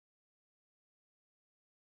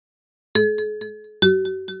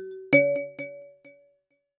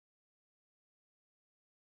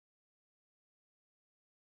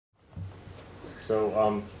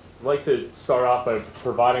I'd like to start off by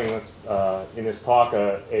providing this, in this talk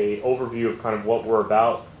a overview of kind of what we're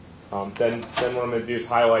about. Then what I'm going to do is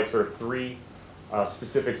highlight sort of three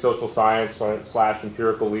specific social science /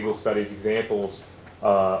 empirical legal studies examples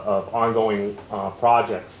of ongoing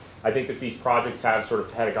projects. I think that these projects have sort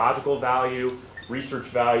of pedagogical value, research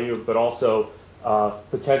value, but also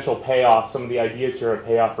potential payoff. Some of the ideas here are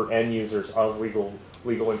payoff for end users of legal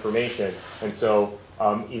information. And so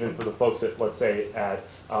even for the folks at, let's say, at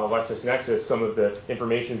LexisNexis, some of the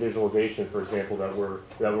information visualization, for example, that we're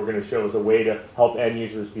going to show is a way to help end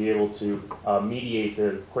users be able to mediate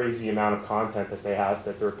the crazy amount of content that they have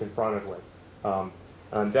that they're confronted with.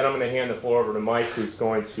 And then I'm going to hand the floor over to Mike, who's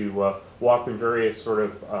going to walk through various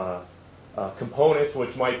sort of components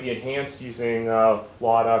which might be enhanced using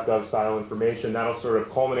Law.Gov style information. That'll sort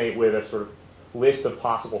of culminate with a sort of list of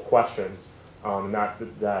possible questions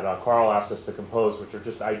that Carl asked us to compose, which are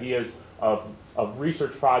just ideas of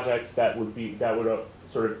research projects that would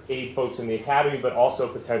sort of aid folks in the academy, but also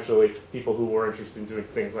potentially people who are interested in doing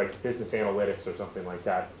things like business analytics or something like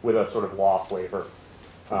that with a sort of law flavor.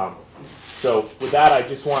 So with that, I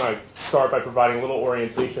just want to start by providing a little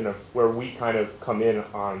orientation of where we kind of come in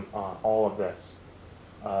on all of this.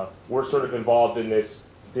 We're sort of involved in this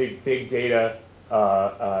big data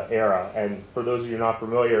era, and for those of you not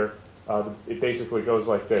familiar, it basically goes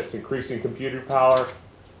like this: increasing computer power,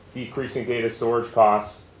 decreasing data storage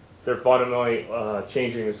costs. They're fundamentally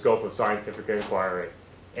changing the scope of scientific inquiry.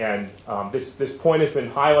 And this point has been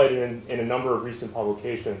highlighted in a number of recent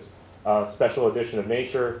publications. Special edition of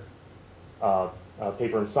Nature,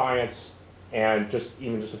 paper in Science, and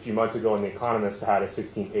even just a few months ago in The Economist had a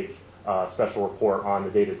 16-page special report on the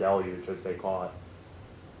data deluge, as they call it.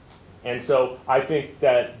 And so I think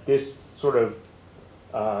that this sort of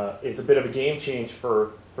is a bit of a game change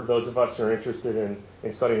for those of us who are interested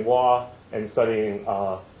in studying law and studying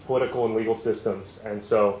political and legal systems. And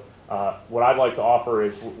so what I'd like to offer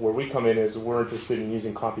is where we come in is we're interested in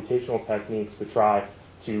using computational techniques to try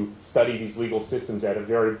to study these legal systems at a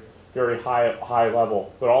very, very high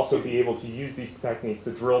level, but also be able to use these techniques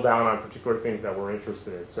to drill down on particular things that we're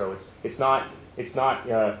interested in. So it's not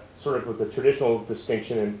sort of with the traditional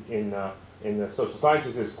distinction in the social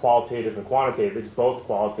sciences is qualitative and quantitative. It's both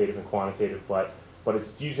qualitative and quantitative, but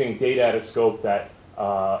it's using data at a scope that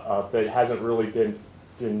that hasn't really been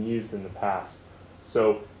used in the past.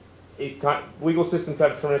 So legal systems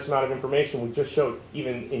have a tremendous amount of information. We just showed,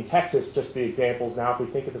 even in Texas, just the examples. Now, if we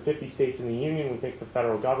think of the 50 states in the union, we think of the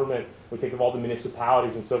federal government, we think of all the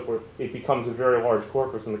municipalities and so forth, it becomes a very large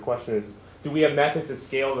corpus. And the question is, do we have methods that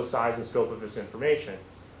scale the size and scope of this information?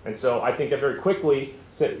 And so I think that very quickly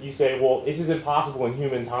you say, well, this is impossible in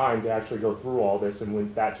human time to actually go through all this, and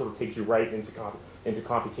when that sort of takes you right into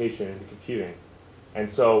computation, into computing. And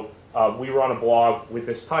so we run a blog with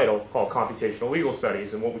this title called Computational Legal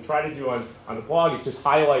Studies, and what we try to do on the blog is just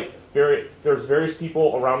highlight there's various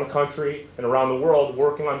people around the country and around the world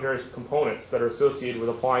working on various components that are associated with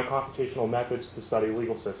applying computational methods to study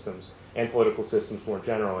legal systems and political systems more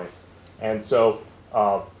generally. And so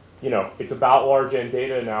it's about large N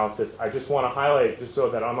data analysis. I just want to highlight, just so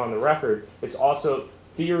that I'm on the record, it's also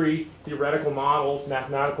theoretical models,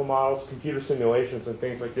 mathematical models, computer simulations, and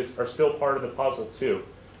things like this are still part of the puzzle too.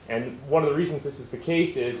 And one of the reasons this is the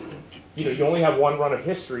case is, you only have one run of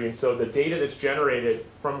history, and so the data that's generated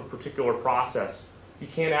from a particular process, you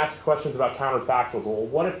can't ask questions about counterfactuals. Well,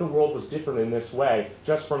 what if the world was different in this way,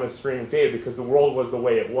 just from a stream of data, because the world was the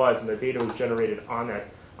way it was, and the data was generated on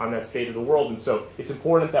that state of the world. And so it's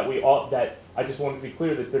important that I just want to be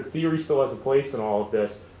clear that the theory still has a place in all of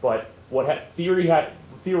this, but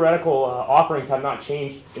theoretical offerings have not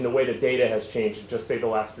changed in the way that data has changed in just, say, the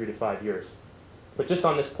last 3 to 5 years. But just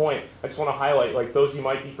on this point, I just want to highlight, like, those you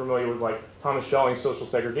might be familiar with, like Thomas Schelling's social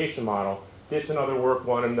segregation model. This and other work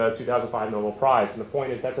won him the 2005 Nobel Prize. And the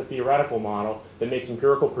point is that's a theoretical model that makes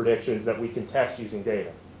empirical predictions that we can test using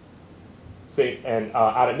data.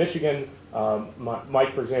 Out of Michigan,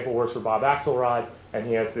 Mike, for example, works for Bob Axelrod, and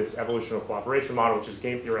he has this evolutional cooperation model, which is a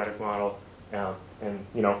game theoretic model. And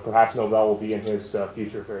perhaps Nobel will be in his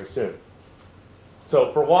future very soon.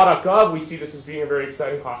 So for Law.Gov, we see this as being a very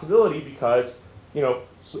exciting possibility because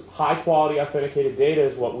high-quality authenticated data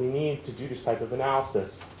is what we need to do this type of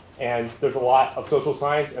analysis. And there's a lot of social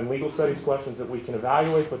science and legal studies questions that we can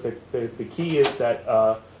evaluate, but the key is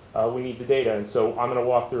that we need the data. And so I'm going to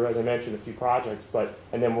walk through, as I mentioned, a few projects,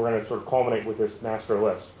 and then we're going to sort of culminate with this master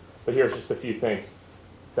list. But here's just a few things.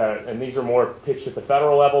 And these are more pitched at the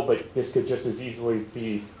federal level, but this could just as easily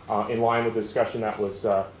be in line with the discussion that was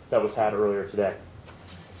had earlier today.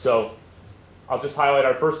 So I'll just highlight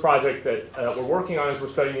our first project that we're working on is we're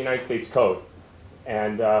studying the United States Code.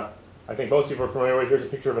 And I think most people are familiar with it. Here's a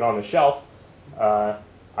picture of it on the shelf. I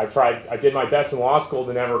did my best in law school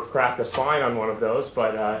to never crack a spine on one of those,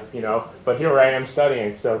 but but here I am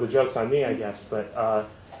studying, so the joke's on me, I guess. But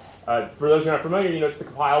for those who are not familiar, it's the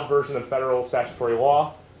compiled version of federal statutory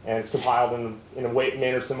law, and it's compiled in a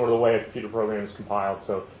manner similar to the way a computer program is compiled.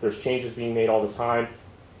 So there's changes being made all the time.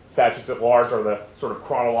 Statutes at large are the sort of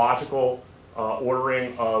chronological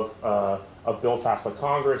ordering of bills passed by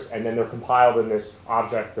Congress, and then they're compiled in this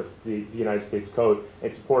object of the United States Code.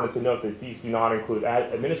 It's important to note that these do not include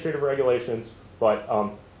administrative regulations, but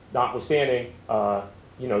notwithstanding,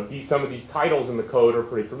 some of these titles in the code are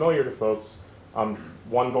pretty familiar to folks.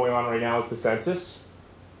 One going on right now is the census.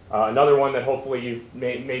 Another one that hopefully you've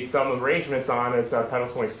made some arrangements on is Title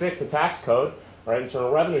 26, the tax code, right,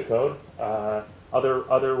 Internal Revenue Code.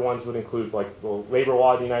 Other ones would include like the labor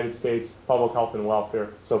law of the United States, public health and welfare,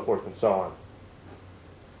 so forth and so on.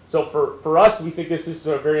 So for us, we think this is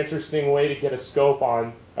a very interesting way to get a scope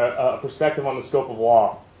on, a perspective on the scope of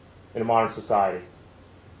law in a modern society.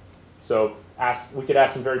 So we could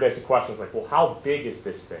ask some very basic questions like, well, how big is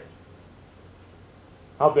this thing?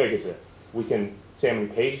 How big is it? We can say how many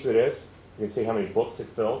pages it is. We can say how many books it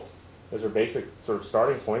fills. Those are basic sort of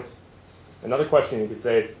starting points. Another question you could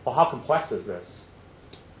say is, well, how complex is this?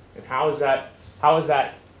 And how is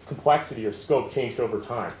that complexity or scope changed over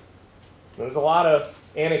time? And there's a lot of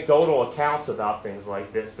anecdotal accounts about things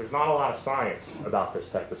like this. There's not a lot of science about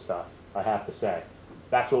this type of stuff, I have to say.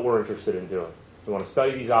 That's what we're interested in doing. We want to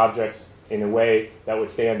study these objects in a way that would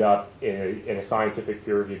stand up in a scientific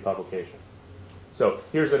peer-reviewed publication. So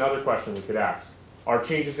here's another question we could ask. Are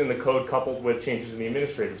changes in the code coupled with changes in the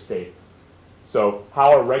administrative state? So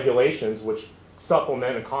how are regulations, which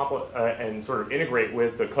supplement and sort of integrate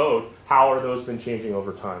with the code, how are those been changing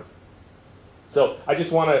over time? So I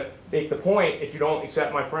just want to make the point, if you don't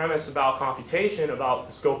accept my premise about computation, about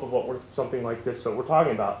the scope of something like this that we're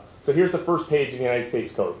talking about. So here's the first page of the United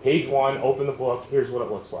States Code. Page 1, open the book, here's what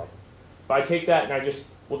it looks like. If I take that and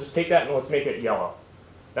we'll just take that and let's make it yellow.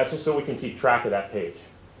 That's just so we can keep track of that page.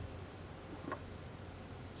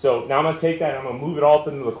 So now I'm going to take that and I'm going to move it all up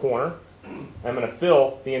into the corner. I'm going to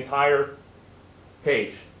fill the entire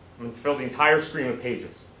page. I'm going to fill the entire screen with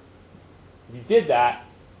pages. If you did that,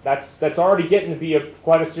 that's already getting to be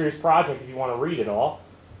quite a serious project if you want to read it all.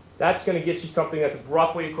 That's going to get you something that's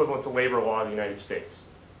roughly equivalent to labor law in the United States,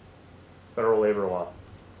 federal labor law.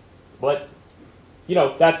 But,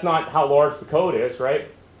 that's not how large the code is, right?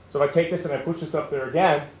 So if I take this and I push this up there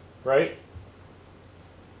again, right?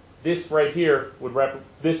 This right here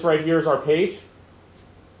is our page,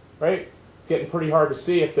 right? It's getting pretty hard to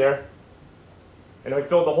see up there. And if I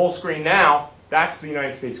fill the whole screen now, that's the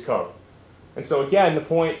United States Code. And so again,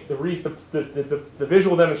 the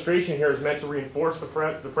visual demonstration here is meant to reinforce the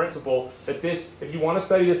principle that if you want to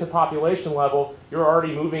study this at population level, you're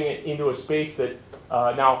already moving it into a space that,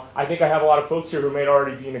 now I think I have a lot of folks here who may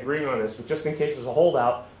already be in agreement on this, but just in case there's a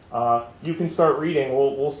holdout, you can start reading.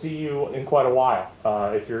 We'll see you in quite a while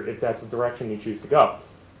if that's the direction you choose to go.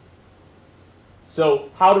 So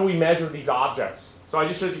how do we measure these objects? So I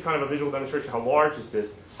just showed you kind of a visual demonstration of how large this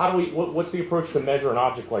is. What's the approach to measure an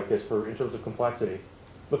object like this in terms of complexity?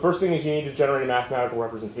 The first thing is you need to generate a mathematical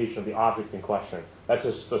representation of the object in question. That's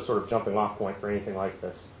just a sort of jumping off point for anything like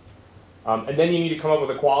this. And then you need to come up with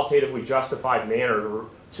a qualitatively justified manner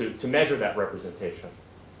to measure that representation.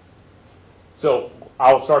 So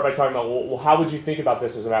I'll start by talking about, well, how would you think about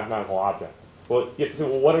this as a mathematical object? Well, you have to say,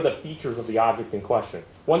 well, what are the features of the object in question?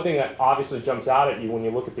 One thing that obviously jumps out at you when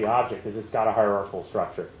you look at the object is it's got a hierarchical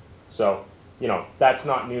structure. So, that's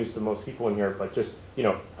not news to most people in here, but just,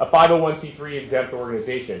 a 501c3 exempt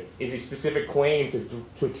organization is a specific claim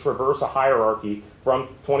to traverse a hierarchy from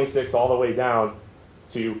 26 all the way down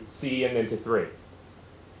to C and then to 3.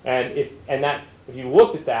 And if you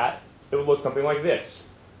looked at that, it would look something like this.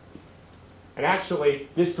 And actually,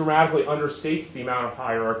 this dramatically understates the amount of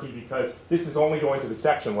hierarchy because this is only going to the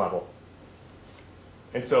section level.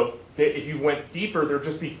 And so if you went deeper, there'd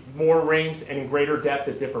just be more rings and in greater depth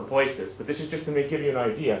at different places. But this is just to give you an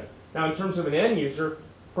idea. Now, in terms of an end user,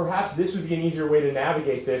 perhaps this would be an easier way to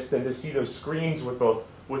navigate this than to see those screens with a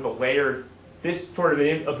layered. This sort of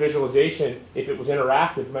a visualization, if it was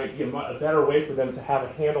interactive, might be a better way for them to have a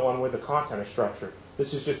handle on where the content is structured.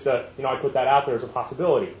 This is just I put that out there as a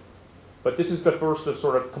possibility. But this is the first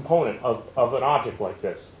sort of component of an object like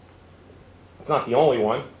this. It's not the only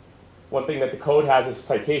one. One thing that the code has is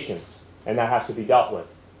citations, and that has to be dealt with.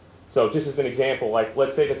 So just as an example, like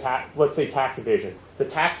let's say tax evasion. The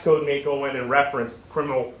tax code may go in and reference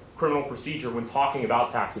criminal procedure when talking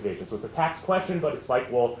about tax evasion. So it's a tax question, but it's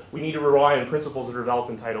like, well, we need to rely on principles that are developed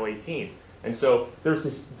in Title 18. And so there's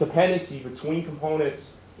this dependency between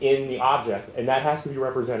components in the object, and that has to be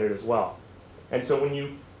represented as well. And so when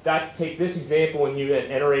you take this example and you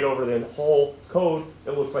iterate over the whole code,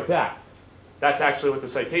 it looks like that. That's actually what the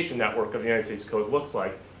citation network of the United States Code looks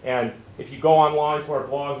like. And if you go online to our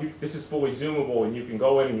blog, this is fully zoomable, and you can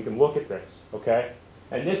go in and you can look at this, okay?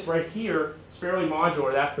 And this right here is fairly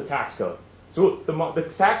modular. That's the tax code. So the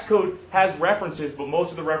tax code has references, but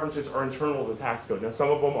most of the references are internal to the tax code. Now, some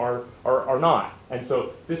of them are not. And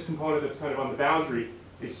so this component that's kind of on the boundary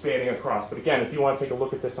is spanning across. But again, if you want to take a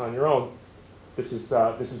look at this on your own, this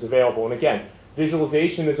is available. And again,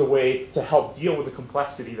 visualization is a way to help deal with the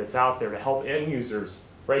complexity that's out there, to help end users,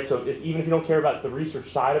 right? So even if you don't care about the research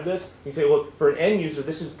side of this, you say, look, for an end user,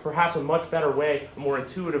 this is perhaps a much better way, a more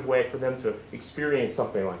intuitive way for them to experience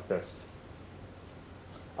something like this.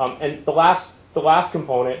 And the last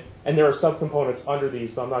component, and there are subcomponents under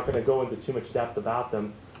these, but I'm not going to go into too much depth about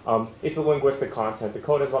them, is the linguistic content. The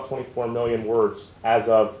code has about 24 million words as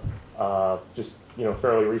of just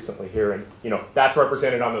fairly recently here, and that's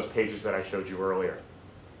represented on those pages that I showed you earlier.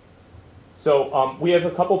 So we have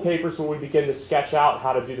a couple papers where we begin to sketch out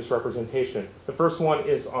how to do this representation. The first one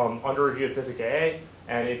is under review at Physics AA,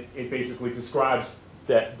 and it basically describes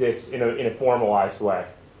this in a formalized way.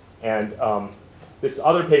 And this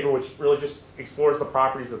other paper, which really just explores the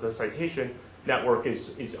properties of the citation network,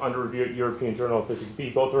 is under review at European Journal of Physics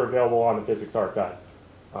B. Both are available on the Physics Archive.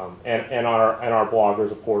 And on our blog,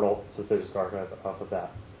 there's a portal to the Physics Archive off of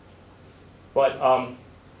that. But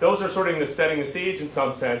those are sort of setting the stage in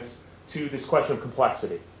some sense to this question of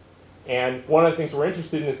complexity. And one of the things we're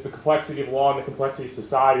interested in is the complexity of law and the complexity of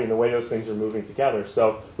society and the way those things are moving together.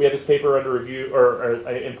 So we have this paper under review, or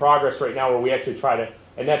in progress right now, where we actually try to,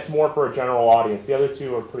 and that's more for a general audience. The other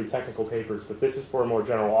two are pretty technical papers, but this is for a more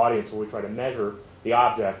general audience where we try to measure the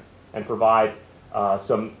object and provide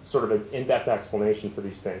some sort of an in-depth explanation for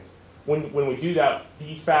these things. When we do that,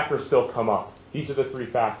 these factors still come up. These are the three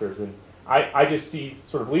factors. And I just see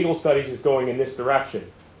sort of legal studies as going in this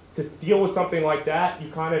direction. To deal with something like that,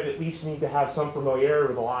 you kind of at least need to have some familiarity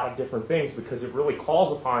with a lot of different things, because it really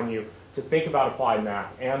calls upon you to think about applied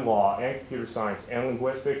math and law and computer science and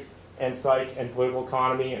linguistics and psych and political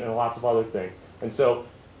economy and lots of other things. And so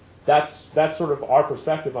that's sort of our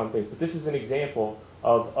perspective on things. But this is an example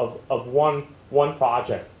of one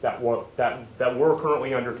project that we're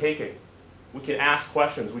currently undertaking. We can ask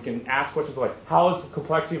questions. We can ask questions like, how is the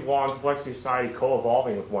complexity of law and complexity of society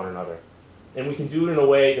co-evolving with one another? And we can do it in a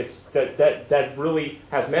way that really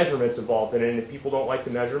has measurements involved in it. And if people don't like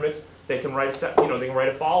the measurements, they can write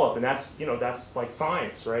a follow-up, and that's like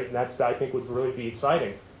science, right? And that I think would really be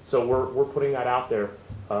exciting. So we're putting that out there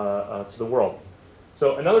to the world.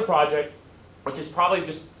 So another project, which is probably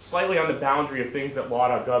just slightly on the boundary of things that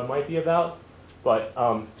Law.Gov might be about, but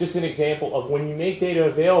just an example of when you make data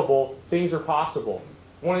available, things are possible.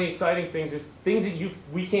 One of the exciting things is things that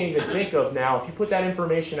we can't even think of now. If you put that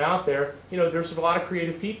information out there, there's a lot of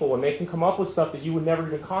creative people, and they can come up with stuff that you would never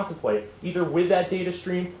even contemplate, either with that data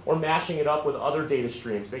stream or mashing it up with other data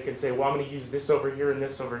streams. They can say, well, I'm going to use this over here and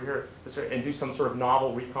this over here, and do some sort of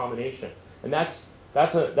novel recombination. And that's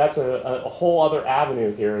a whole other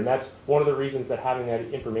avenue here, and that's one of the reasons that having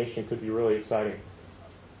that information could be really exciting.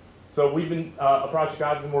 So we've been a project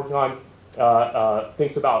I've been working on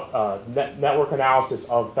thinks about network analysis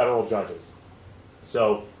of federal judges.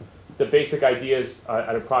 So the basic idea is,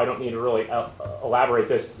 I probably don't need to really elaborate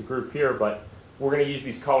this to the group here, but we're going to use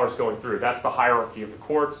these colors going through. That's the hierarchy of the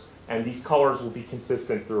courts, and these colors will be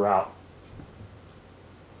consistent throughout.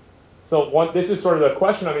 So this is sort of the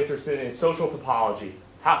question I'm interested in, is social topology.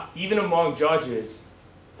 Even among judges,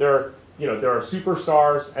 there are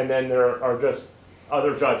superstars, and then there are just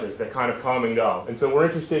other judges that kind of come and go. And so we're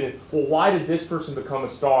interested in, well, why did this person become a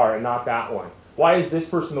star and not that one? Why is this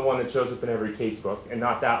person the one that shows up in every casebook and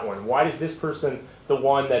not that one? Why is this person the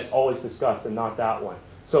one that's always discussed and not that one?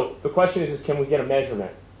 So the question is can we get a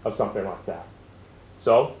measurement of something like that?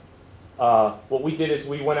 So what we did is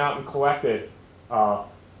we went out and collected law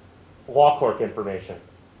clerk information.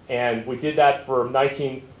 And we did that from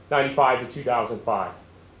 1995 to 2005.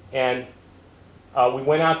 And we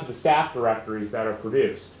went out to the staff directories that are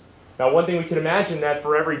produced. Now, one thing we can imagine that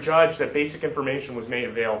for every judge, that basic information was made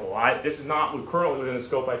available. This is not currently within the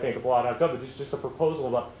scope, I think, of Law.Gov, but this is just a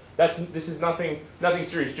proposal. This is nothing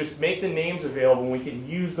serious. Just make the names available, and we can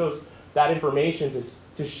use that information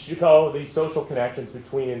to show these social connections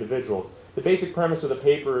between individuals. The basic premise of the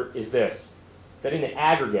paper is this, that in the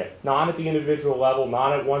aggregate, not at the individual level,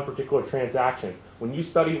 not at one particular transaction, when you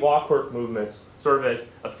study law clerk movements sort of as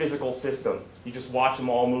a physical system, you just watch them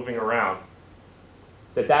all moving around,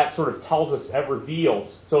 that sort of tells us, that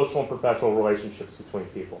reveals social and professional relationships between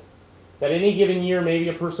people. That any given year, maybe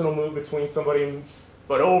a person will move between somebody,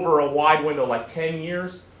 but over a wide window, like 10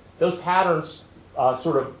 years, those patterns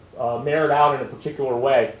sort of merit out in a particular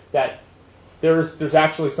way, that there's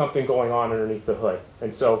actually something going on underneath the hood.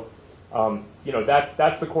 And so,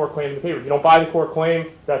 that's the core claim of the paper. If you don't buy the core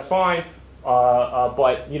claim, that's fine,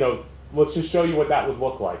 but, let's just show you what that would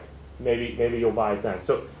look like. Maybe you'll buy it then.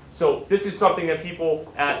 So this is something that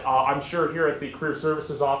people at, I'm sure here at the Career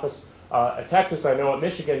Services Office at Texas, I know at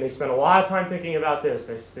Michigan, they spend a lot of time thinking about this.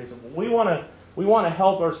 They said, well, we want to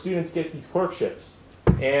help our students get these clerkships.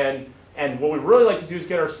 And what we really like to do is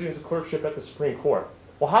get our students a clerkship at the Supreme Court.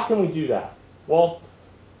 Well, how can we do that? Well,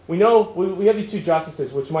 we know we have these two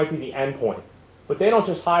justices, which might be the end point. But they don't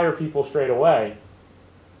just hire people straight away.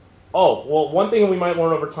 Oh, well, one thing we might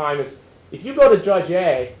learn over time is if you go to Judge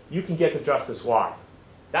A, you can get to Justice Y.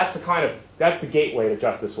 That's the gateway to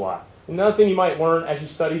Justice Y. Another thing you might learn as you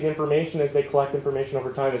study the information, as they collect information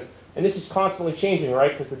over time is, and this is constantly changing,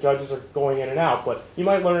 right, because the judges are going in and out, but you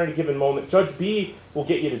might learn at a given moment, Judge B will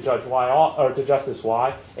get you to Judge Y, or to Justice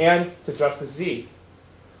Y, and to Justice Z.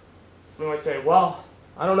 So we might say, well,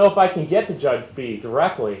 I don't know if I can get to Judge B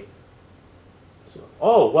directly. So,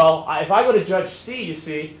 oh, well, if I go to Judge C, you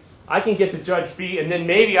see, I can get to Judge B, and then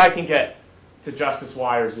maybe I can get to Justice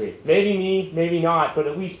Y or Z. Maybe me, maybe not, but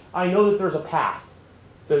at least I know that there's a path.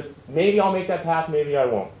 That maybe I'll make that path, maybe I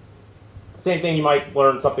won't. Same thing, you might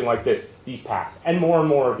learn something like this, these paths, and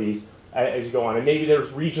more of these as you go on. And maybe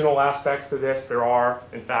there's regional aspects to this. There are,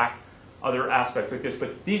 in fact, other aspects like this.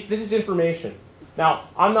 But this is information. Now,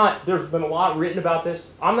 there's been a lot written about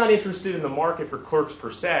this. I'm not interested in the market for clerks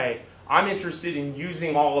per se. I'm interested in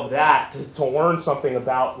using all of that to learn something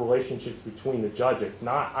about relationships between the judges.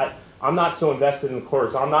 I'm not so invested in the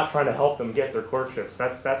clerks. I'm not trying to help them get their clerkships.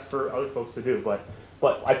 That's for other folks to do.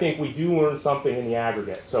 But I think we do learn something in the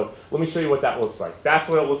aggregate. So let me show you what that looks like. That's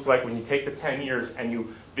what it looks like when you take the 10 years and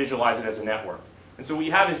you visualize it as a network. And so what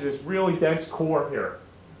you have is this really dense core here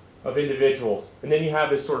of individuals. And then you have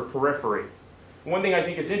this sort of periphery. One thing I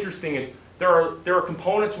think is interesting is there are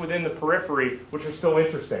components within the periphery which are still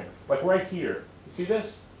interesting. Like right here. You see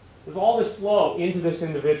this? There's all this flow into this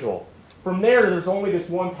individual. From there's only this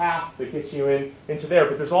one path that gets you into there.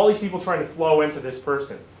 But there's all these people trying to flow into this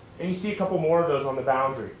person. And you see a couple more of those on the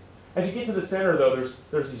boundary. As you get to the center, though,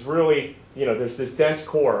 there's these really, there's this dense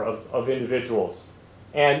core of individuals.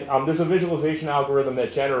 And there's a visualization algorithm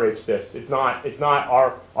that generates this. It's not and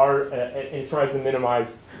it tries to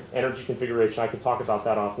minimize energy configuration. I could talk about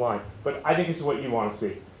that offline. But I think this is what you want to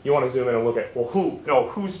see. You want to zoom in and look at, well,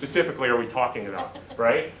 who specifically are we talking about,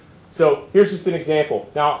 right? So here's just an example.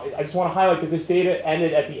 Now, I just want to highlight that this data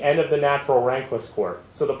ended at the end of the natural rankless court.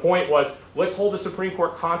 So the point was, let's hold the Supreme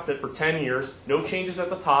Court constant for 10 years, no changes at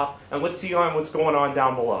the top, and let's see what's going on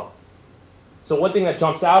down below. So one thing that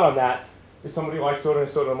jumps out on that is somebody like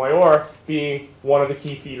Sotomayor being one of the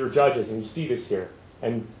key feeder judges, and you see this here.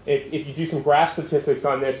 And if you do some graph statistics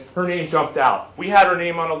on this, her name jumped out. We had her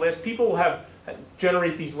name on a list. People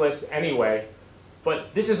generate these lists anyway.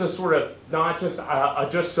 But this is a sort of not just a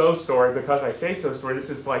just so story because I say so story.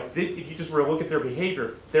 This is like, if you just were to look at their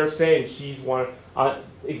behavior, they're saying she's one,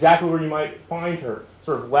 exactly where you might find her,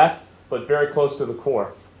 sort of left, but very close to the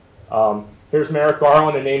core. Here's Merrick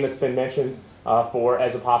Garland, a name that's been mentioned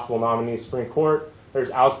as a possible nominee to the Supreme Court.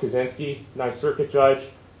 There's Alice Kaczynski, Ninth Circuit Judge,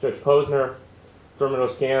 Judge Posner, Dermot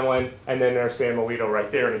O'Scanlan, and then there's Sam Alito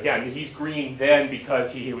right there. And again, he's green then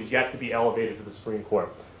because he was yet to be elevated to the Supreme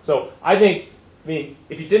Court. So I mean,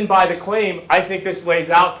 if you didn't buy the claim, I think this lays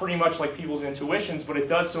out pretty much like people's intuitions, but it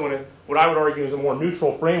does so in what I would argue is a more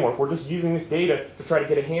neutral framework. We're just using this data to try to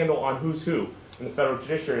get a handle on who's who in the federal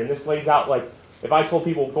judiciary. And this lays out like, if I told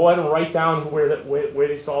people, go ahead and write down where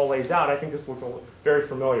this all lays out, I think this looks very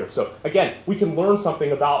familiar. So again, we can learn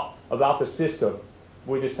something about the system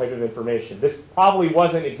with this type of information. This probably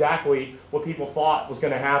wasn't exactly what people thought was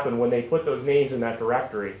going to happen when they put those names in that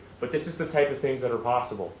directory, but this is the type of things that are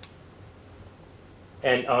possible.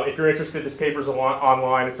 And if you're interested, this paper is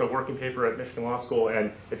online. It's a working paper at Michigan Law School,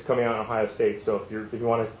 and it's coming out in Ohio State. So if you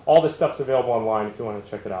want to, all this stuff's available online if you want to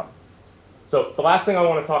check it out. So the last thing I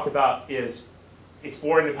want to talk about is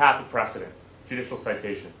exploring the path of precedent, judicial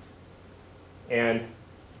citations. And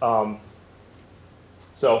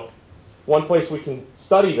so one place we can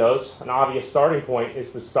study those, an obvious starting point,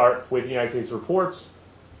 is to start with the United States reports.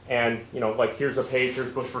 And like here's a page,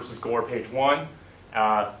 here's Bush versus Gore, page 1.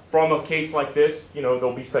 From a case like this,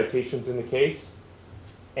 there'll be citations in the case.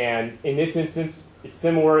 And in this instance, it's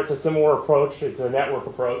similar. It's a similar approach. It's a network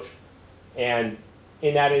approach. And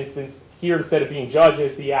in that instance, here, instead of being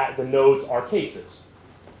judges, the nodes are cases.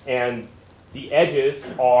 And the edges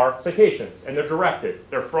are citations, and they're directed.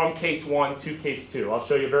 They're from case 1 to case 2. I'll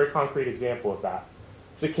show you a very concrete example of that.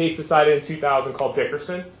 There's a case decided in 2000 called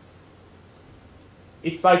Dickerson.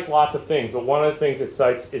 It cites lots of things, but one of the things it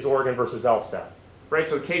cites is Oregon versus Elstad. Right?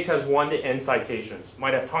 So the case has 1 to n citations.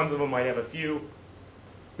 Might have tons of them, might have a few.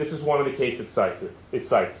 This is one of the cases it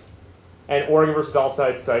cites. And Oregon versus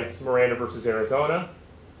Elstad cites Miranda versus Arizona.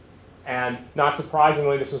 And not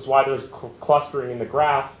surprisingly, this is why there's clustering in the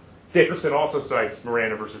graph. Dickerson also cites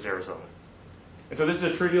Miranda versus Arizona. And so this is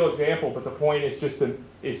a trivial example, but the point is just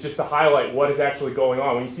to highlight what is actually going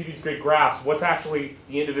on. When you see these great graphs, what's actually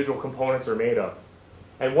the individual components are made of.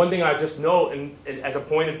 And one thing I just note, and as a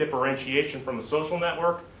point of differentiation from a social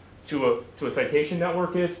network to a citation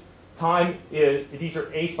network is, these are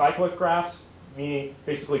acyclic graphs, meaning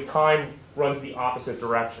basically time runs the opposite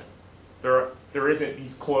direction. There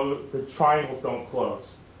isn't the triangles don't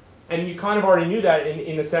close. And you kind of already knew that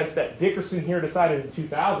in the sense that Dickerson here decided in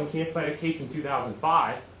 2000, can't cite a case in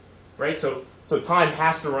 2005, right? So time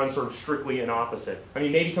has to run sort of strictly in opposite. I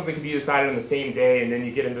mean, maybe something could be decided on the same day, and then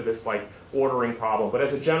you get into this like ordering problem. But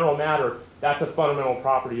as a general matter, that's a fundamental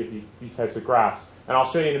property of these types of graphs. And I'll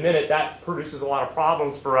show you in a minute, that produces a lot of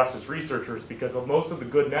problems for us as researchers because most of the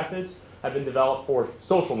good methods have been developed for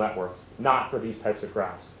social networks, not for these types of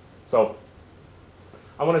graphs. So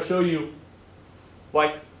I want to show you,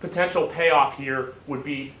 like, potential payoff here would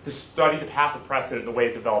be to study the path of precedent and the way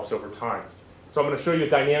it develops over time. So I'm going to show you a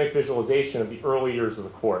dynamic visualization of the early years of the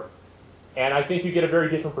court. And I think you get a very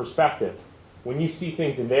different perspective when you see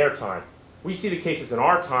things in their time. We see the cases in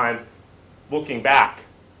our time looking back,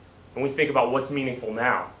 and we think about what's meaningful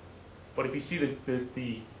now. But if you see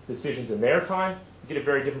the decisions in their time, you get a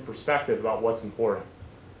very different perspective about what's important.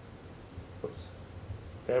 Oops.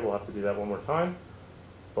 Okay, we'll have to do that one more time.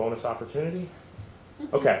 Bonus opportunity.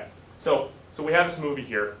 Okay, so we have this movie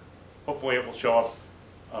here. Hopefully it will show up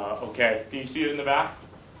okay. Can you see it in the back?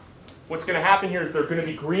 What's going to happen here is they're going to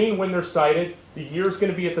be green when they're cited. The year's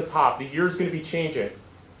going to be at the top. The year's going to be changing.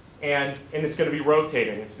 And it's going to be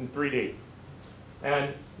rotating. It's in 3D.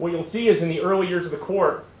 And what you'll see is in the early years of the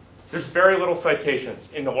court, there's very little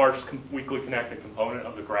citations in the largest weakly connected component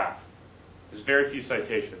of the graph. There's very few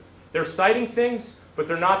citations. They're citing things, but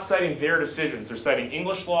they're not citing their decisions. They're citing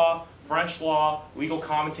English law, French law, legal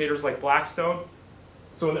commentators like Blackstone.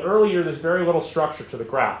 So in the early year, there's very little structure to the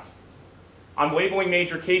graph. I'm labeling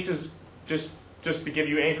major cases just to give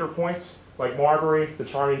you anchor points, like Marbury, the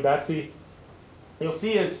Charming Betsy. You'll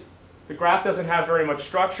see is the graph doesn't have very much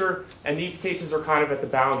structure, and these cases are kind of at the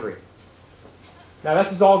boundary. Now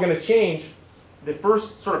this is all going to change. The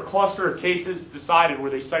first sort of cluster of cases decided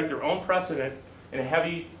where they cite their own precedent in a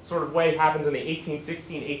heavy sort of way happens in the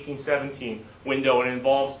 1816, 1817 window, and it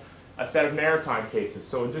involves a set of maritime cases.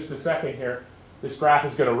 So in just a second here, this graph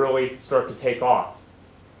is going to really start to take off.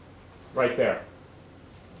 Right there.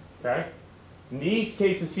 Okay? And these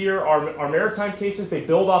cases here are maritime cases. They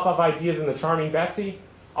build off of ideas in the Charming Betsy.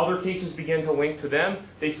 Other cases begin to link to them.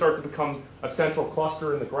 They start to become a central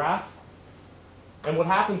cluster in the graph. And what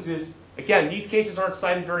happens is, again, these cases aren't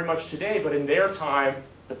cited very much today, but in their time,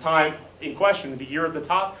 the time in question, the year at the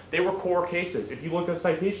top, they were core cases. If you look at the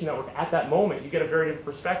citation network at that moment, you get a very different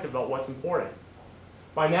perspective about what's important.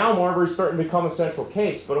 By now, Marbury's starting to become a central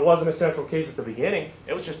case, but it wasn't a central case at the beginning.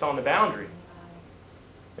 It was just on the boundary.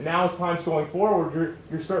 And now as time's going forward,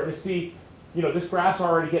 you're starting to see, this graph's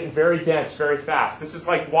already getting very dense, very fast. This is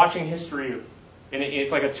like watching history, and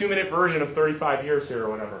it's like a 2-minute version of 35 years here or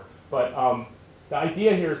whatever. But the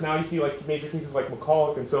idea here is now you see like major cases like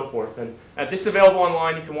McCulloch and so forth. And this is available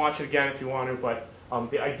online. You can watch it again if you want to. But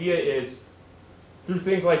the idea is, through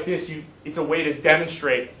things like this, it's a way to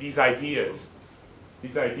demonstrate these ideas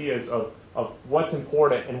of what's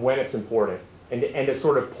important and when it's important, and to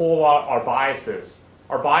sort of pull out our biases.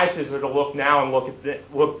 Our biases are to look now and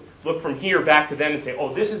look from here back to then and say,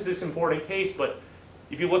 oh, this is this important case, but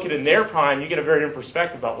if you look at it in their prime, you get a very different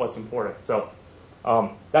perspective about what's important. So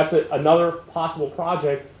that's another possible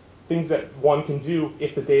project, things that one can do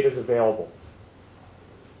if the data is available.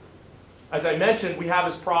 As I mentioned, we have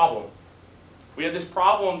this problem. We have this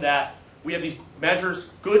problem that we have these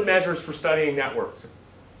measures, good measures for studying networks,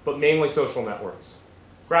 but mainly social networks.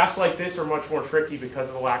 Graphs like this are much more tricky because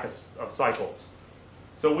of the lack of cycles.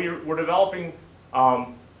 So we're developing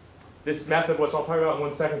this method, which I'll talk about in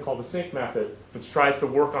one second, called the sync method, which tries to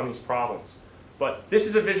work on these problems. But this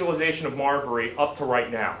is a visualization of Marbury up to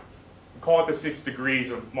right now. We call it the 6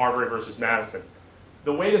 degrees of Marbury versus Madison.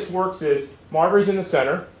 The way this works is Marbury's in the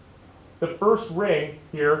center. The first ring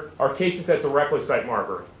here are cases that directly cite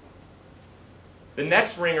The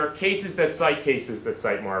next ring are cases that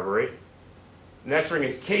cite Marbury. The next ring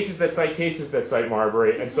is cases that cite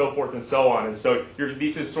Marbury, and so forth and so on. And so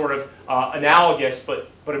this is sort of analogous, but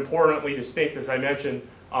importantly distinct, as I mentioned,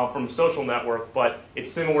 from social network. But it's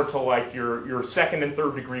similar to like your second and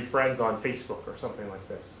third degree friends on Facebook or something like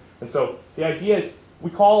this. And so the idea is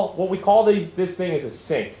what we call this thing is a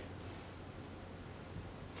sink.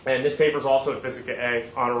 And this paper is also at Physica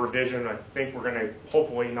A on a revision. I think we're going to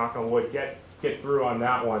hopefully, knock on wood, get through on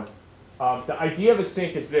that one. The idea of a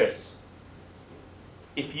sink is this.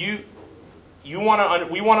 If we want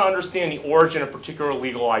to understand the origin of particular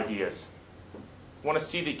legal ideas. We want to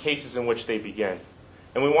see the cases in which they begin,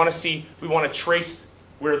 and we want to trace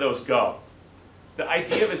where those go. So the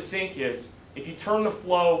idea of a sink is if you turn the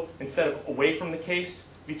flow instead of away from the case,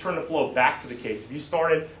 if you turn the flow back to the case. If you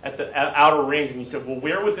started at the outer rings and you said, well,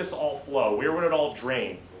 where would this all flow? Where would it all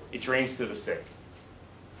drain? It drains to the sink.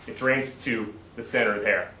 It drains to the center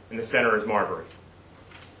there, and the center is Marbury.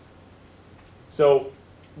 So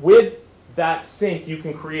with that sink, you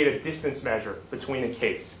can create a distance measure between a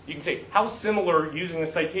case. You can say, how similar, using the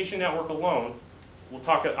citation network alone,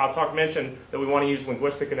 I'll mention that we want to use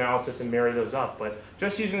linguistic analysis and marry those up, but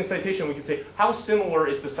just using the citation, we can say, how similar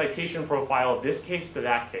is the citation profile of this case to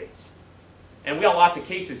that case? And we got lots of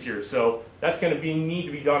cases here, so that's going to need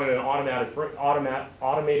to be done in an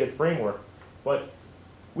automated framework. But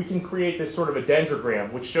we can create this sort of a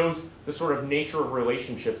dendrogram, which shows the sort of nature of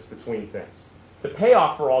relationships between things. The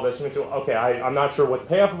payoff for all this, you may say, okay, I'm not sure what the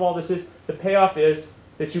payoff of all this is. The payoff is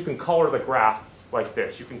that you can color the graph like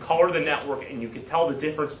this. You can color the network, and you can tell the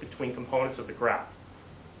difference between components of the graph.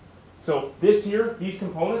 So this here, these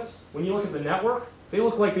components, when you look at the network, they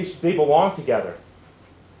look like they belong together.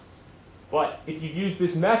 But if you use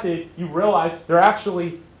this method, you realize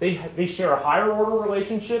they share a higher order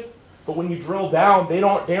relationship, but when you drill down, they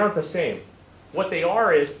aren't the same. What they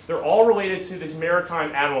are is they're all related to this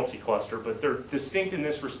maritime admiralty cluster, but they're distinct in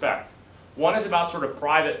this respect. One is about sort of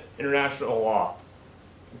private international law,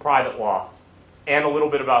 private law, and a little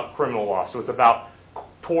bit about criminal law. So it's about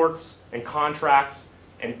torts and contracts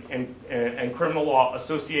and criminal law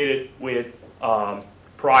associated with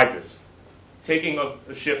prizes, taking of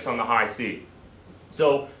the ships on the high sea.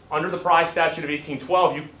 So under the prize statute of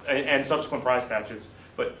 1812 and subsequent prize statutes,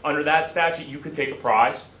 but under that statute you could take a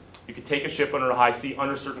prize. You could take a ship under the high sea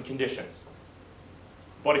under certain conditions.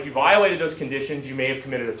 But if you violated those conditions, you may have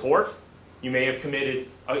committed a tort. You may have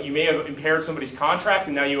impaired somebody's contract,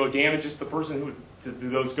 and now you owe damages to the person to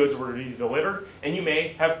those goods were to be delivered. And you may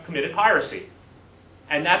have committed piracy.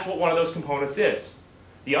 And that's what one of those components is.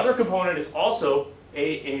 The other component is also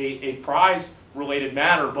a prize-related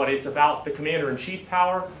matter, but it's about the commander-in-chief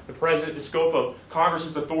power, the president, the scope of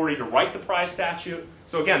Congress's authority to write the prize statute.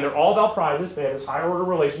 So again, they're all about prizes. They have this higher order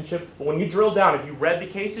relationship. But when you drill down, if you read the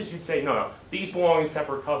cases, you'd say, no, these belong in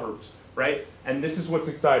separate cupboards, right? And this is what's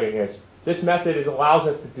exciting is this method allows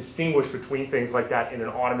us to distinguish between things like that in an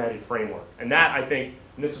automated framework. And that, I think,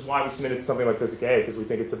 and this is why we submitted something like Physica A, because we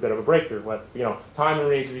think it's a bit of a breakthrough. But time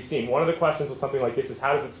remains to be seen. One of the questions with something like this is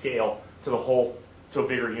how does it scale to a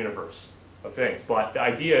bigger universe of things? But the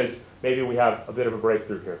idea is maybe we have a bit of a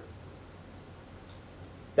breakthrough here.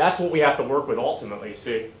 That's what we have to work with ultimately.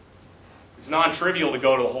 See, it's non-trivial to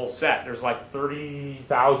go to the whole set. There's like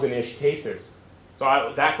 30,000-ish cases.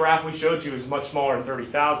 So that graph we showed you is much smaller than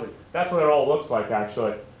 30,000. That's what it all looks like,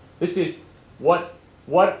 actually. This is what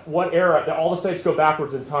era. All the sites go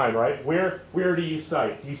backwards in time, right? Where do you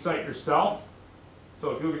cite? Do you cite yourself?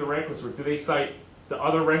 So if you look at the Rehnquist court, do they cite the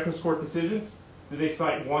other Rehnquist court decisions? Do they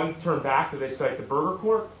cite one turn back? Do they cite the Berger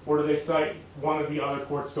court? Or do they cite one of the other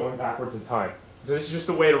courts going backwards in time? So this is just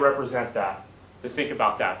a way to represent that, to think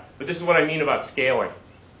about that. But this is what I mean about scaling.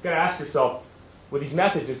 You've got to ask yourself, with these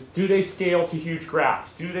methods, do they scale to huge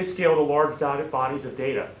graphs? Do they scale to large dotted bodies of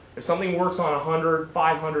data? If something works on 100,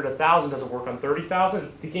 500, 1,000, does it work on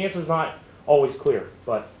 30,000? The answer is not always clear.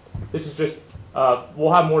 But this is just,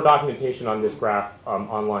 we'll have more documentation on this graph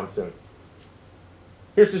online soon.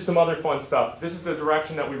 Here's just some other fun stuff. This is the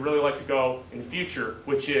direction that we really like to go in the future,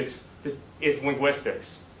 which is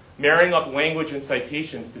linguistics. Marrying up language and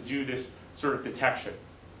citations to do this sort of detection.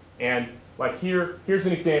 And like here's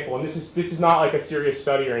an example, and this is not like a serious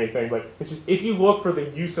study or anything, but it's just, if you look for the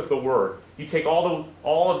use of the word, you take all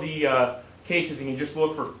of the cases and you just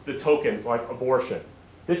look for the tokens like abortion.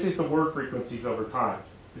 This is the word frequencies over time.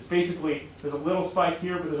 There's a little spike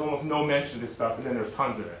here, but there's almost no mention of this stuff, and then there's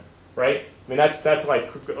tons of it, right? I mean that's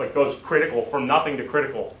like goes critical from nothing to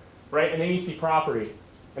critical, right? And then you see property.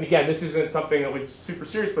 And again, this isn't something that was super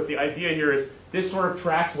serious, but the idea here is this sort of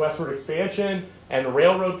tracks westward expansion and the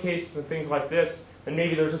railroad cases and things like this. And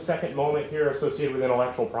maybe there's a second moment here associated with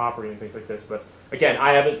intellectual property and things like this. But again,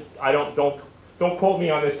 don't don't quote me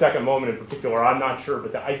on this second moment in particular. I'm not sure,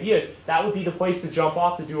 but the idea is that would be the place to jump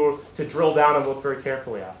off to drill down and look very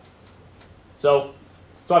carefully at. So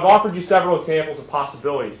I've offered you several examples of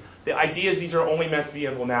possibilities. The idea is these are only meant to be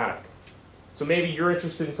emblematic. So maybe you're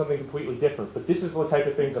interested in something completely different, but this is the type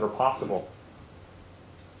of things that are possible.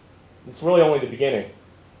 It's really only the beginning.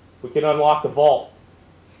 We can unlock the vault.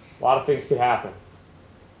 A lot of things could happen.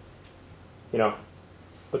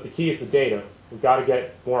 But the key is the data. We've got to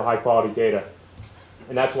get more high-quality data.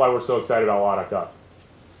 And that's why we're so excited about Law.Gov.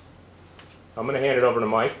 I'm going to hand it over to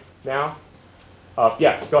Mike now.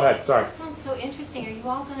 Yes, go ahead. Sorry. That sounds so interesting. Are you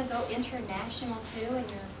all going to go international too, and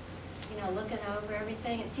you're, looking over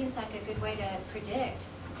everything? It seems like a good way to predict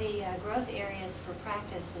the growth areas for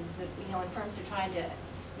practices that, when firms are trying to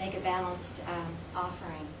make a balanced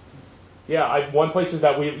offering. Yeah, one place is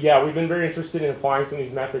that we've been very interested in applying some of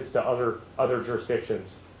these methods to other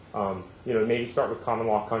jurisdictions. Maybe start with common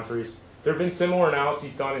law countries. There have been similar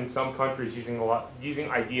analyses done in some countries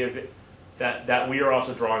using ideas that we are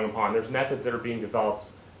also drawing upon. There's methods that are being developed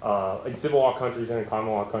in civil law countries and in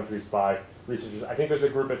common law countries by researchers. I think there's a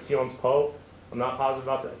group at Sciences Po. I'm not positive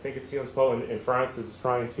about that. I think it's Sciences Po in France that's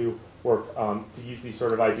trying to work to use these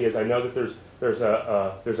sort of ideas. I know that there's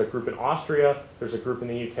a group in Austria. There's a group in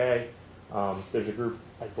the UK. There's a group,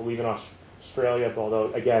 I believe, in Australia.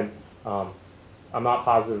 Although again, I'm not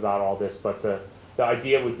positive about all this, but the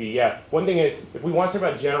idea would be, one thing is, if we want to talk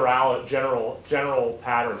about general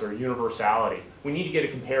patterns or universality, we need to get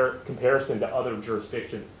a comparison to other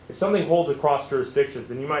jurisdictions. If something holds across jurisdictions,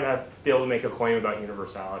 then you might be able to make a claim about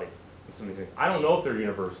universality. I don't know if they're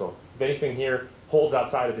universal. If anything here holds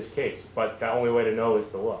outside of this case, but the only way to know is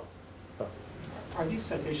to look. Are these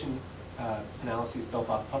citation analyses built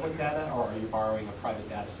off public data, or are you borrowing a private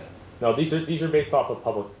data set? No, these are based off of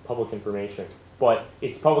public information. But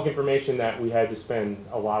it's public information that we had to spend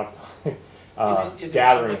a lot of time is it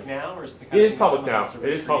gathering. Public now, or is it the It kind is of public thing now. that someone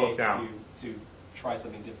It has is to public recreate now. to try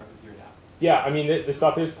something different with your data? Yeah, I mean, the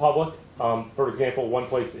stuff is public. For example, one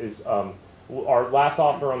place is our last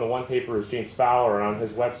author on the one paper is James Fowler, and on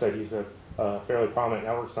his website, he's a fairly prominent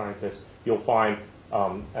network scientist. You'll find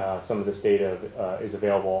some of this data is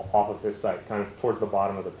available off of his site, kind of towards the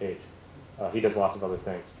bottom of the page. He does lots of other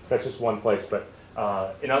things. That's just one place. But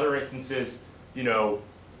in other instances,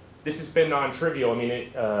 this has been non-trivial.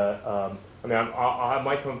 I'll have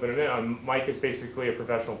Mike come up in a minute. Mike is basically a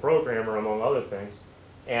professional programmer, among other things,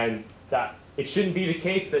 and that it shouldn't be the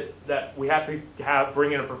case that we have to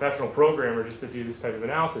bring in a professional programmer just to do this type of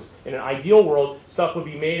analysis. In an ideal world, stuff would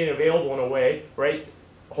be made and available in a way, right?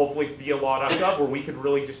 Hopefully via Law.Gov, where we could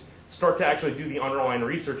really just start to actually do the underlying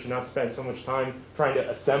research and not spend so much time trying to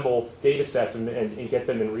assemble data sets and get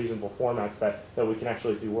them in reasonable formats that we can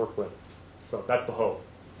actually do work with. So that's the hope.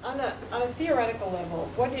 On a theoretical level,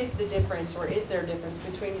 what is the difference, or is there a difference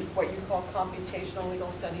between what you call computational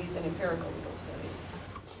legal studies and empirical legal studies?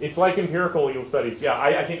 It's like empirical legal studies. Yeah,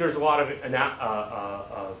 I think there's a lot of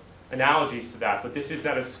analogies to that, but this is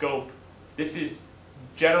at a scope. This is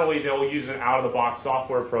generally they'll use an out-of-the-box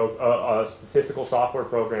software a statistical software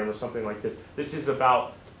program or something like this. This is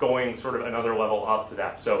about going sort of another level up to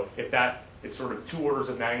that. So if that is sort of 2 orders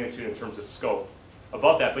of magnitude in terms of scope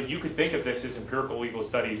above that, but you could think of this as empirical legal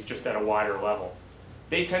studies just at a wider level.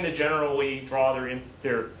 They tend to generally draw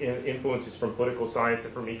their influences from political science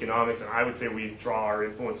and from economics, and I would say we draw our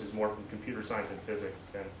influences more from computer science and physics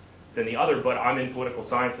than the other, but I'm in political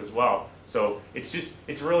science as well. So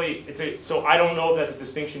so I don't know if that's a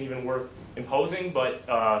distinction even worth imposing, but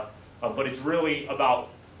it's really about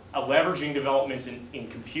leveraging developments in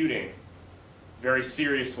computing very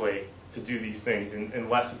seriously to do these things, and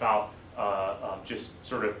less about just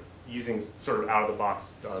sort of using sort of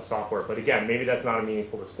out-of-the-box software. But again, maybe that's not a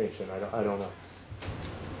meaningful distinction. I don't know.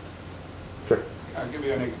 Sure. I'll give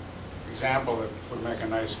you an example that would make a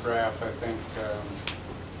nice graph. I think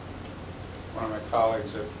one of my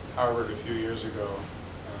colleagues at Harvard a few years ago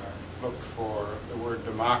looked for the word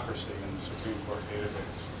democracy in the Supreme Court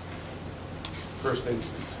database. First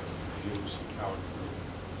instance of use and how it grew.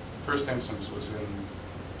 First instance was in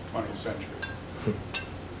the 20th century.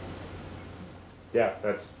 Yeah,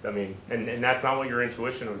 and that's not what your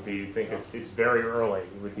intuition would be. You think it's very early.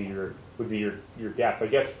 It would be your guess. I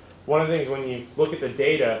guess one of the things when you look at the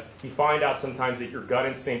data, you find out sometimes that your gut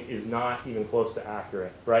instinct is not even close to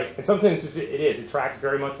accurate, right? And sometimes it is. It tracks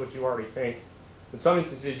very much what you already think. In some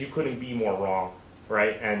instances, you couldn't be more wrong,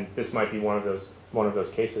 right? And this might be one of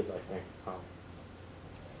those cases, I think.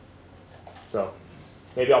 So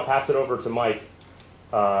maybe I'll pass it over to Mike,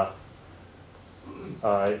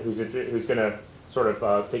 who's going to sort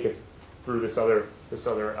of take us through this other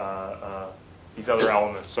these other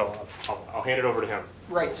elements. So I'll hand it over to him.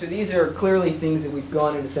 Right, so these are clearly things that we've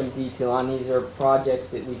gone into some detail on. These are projects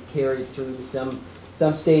that we've carried through some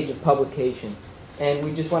stage of publication. And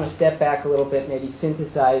we just want to step back a little bit, maybe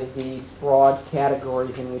synthesize the broad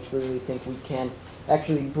categories in which we really think we can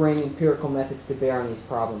actually bring empirical methods to bear on these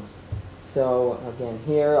problems. So again,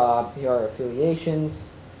 here are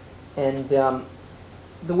affiliations. And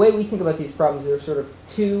the way we think about these problems, there are sort of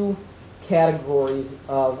two categories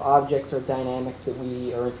of objects or dynamics that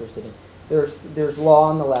we are interested in. There's law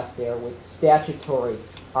on the left there with statutory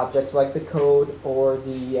objects like the code or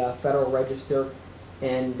the Federal Register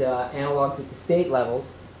and analogs at the state levels.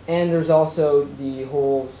 And there's also the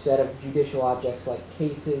whole set of judicial objects like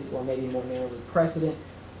cases, or maybe more narrowly precedent,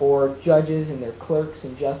 or judges and their clerks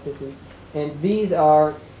and justices. And these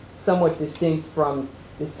are somewhat distinct from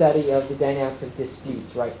the study of the dynamics of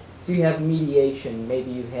disputes, right? So you have mediation, maybe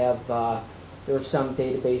you have, there are some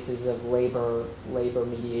databases of labor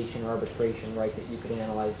mediation or arbitration, right, that you could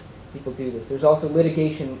analyze. People do this. There's also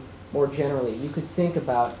litigation more generally. You could think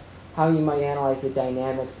about how you might analyze the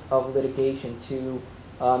dynamics of litigation to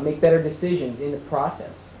make better decisions in the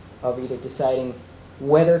process of either deciding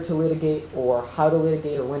whether to litigate or how to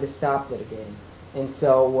litigate or when to stop litigating. And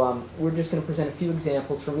so we're just going to present a few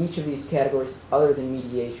examples from each of these categories other than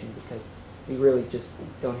mediation, because we really just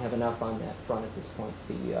don't have enough on that front at this point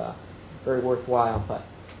to be very worthwhile. But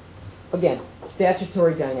again,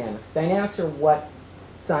 statutory dynamics. Dynamics are what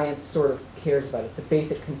science sort of cares about. It's a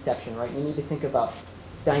basic conception, right? You need to think about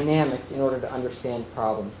dynamics in order to understand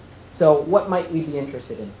problems. So what might we be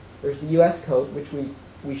interested in? There's the U.S. Code, which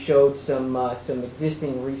we showed some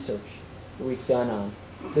existing research that we've done on.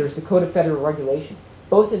 There's the Code of Federal Regulations.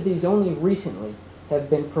 Both of these only recently have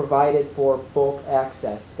been provided for bulk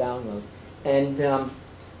access download. And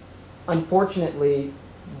unfortunately,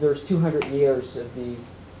 there's 200 years of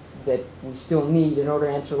these that we still need in order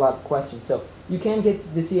to answer a lot of questions. So you can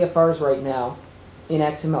get the CFRs right now in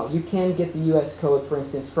XML. You can get the U.S. Code, for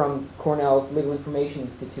instance, from Cornell's Legal Information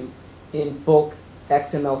Institute in bulk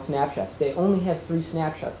XML snapshots. They only have 3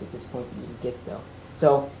 snapshots at this point that you can get, though.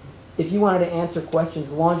 So if you wanted to answer questions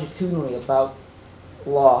longitudinally about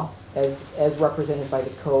law as represented by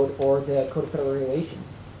the Code or the Code of Federal Regulations,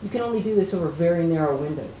 you can only do this over very narrow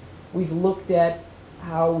windows. We've looked at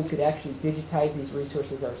how we could actually digitize these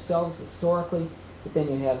resources ourselves historically, but then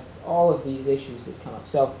you have all of these issues that come up.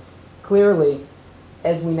 So clearly,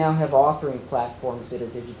 as we now have authoring platforms that are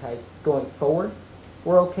digitized going forward,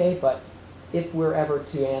 we're okay, but if we're ever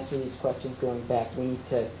to answer these questions going back, we need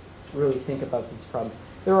to really think about these problems.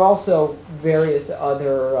 There are also various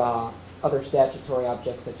other statutory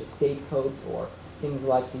objects such as state codes or things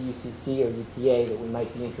like the UCC or UPA that we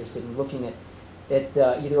might be interested in looking at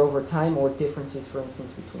either over time or differences, for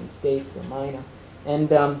instance, between states, the minor.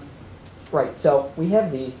 And right, so we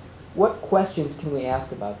have these. What questions can we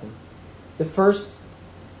ask about them? The first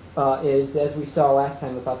is, as we saw last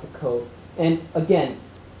time, about the code. And again,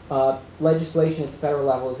 legislation at the federal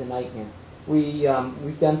level is a nightmare.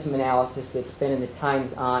 We've done some analysis that's been in the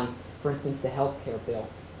Times on, for instance, the health care bill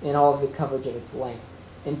and all of the coverage of its length.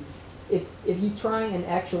 And if you try and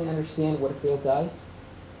actually understand what a bill does,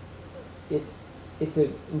 it's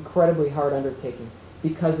an incredibly hard undertaking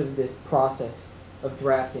because of this process of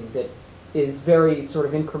drafting that is very sort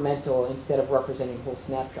of incremental instead of representing whole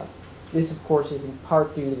snapshots. This, of course, is in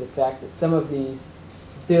part due to the fact that some of these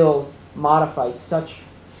bills modify such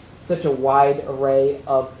a wide array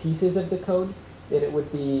of pieces of the code that it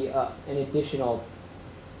would be an additional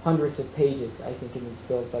hundreds of pages, I think, in these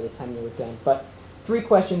bills by the time you were done. But 3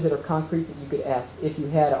 questions that are concrete that you could ask if you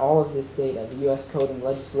had all of this data, the U.S. Code and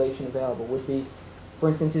legislation available, would be, for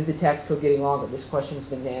instance, is the tax code getting longer? This question has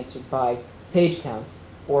been answered by page counts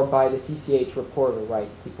or by the CCH reporter, right?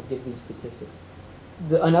 People give these statistics.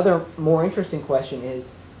 Another more interesting question is,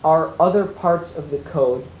 are other parts of the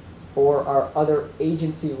code or are other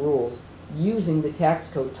agency rules using the tax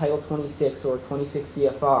code, Title 26 or 26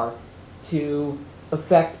 CFR, to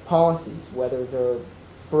affect policies, whether they're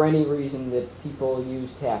for any reason that people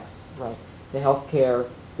use tax, right? The health care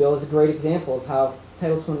bill is a great example of how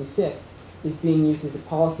Title 26 is being used as a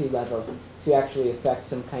policy lever to actually affect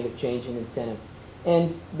some kind of change in incentives.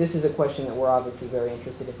 And this is a question that we're obviously very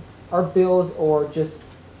interested in. Are bills or just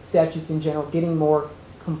statutes in general getting more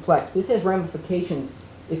complex? This has ramifications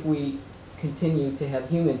if we continue to have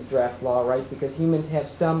humans draft law, right? Because humans have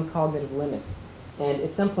some cognitive limits. And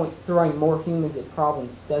at some point, throwing more humans at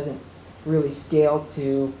problems doesn't really scale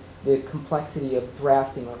to the complexity of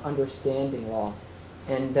drafting or understanding law.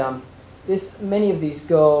 And many of these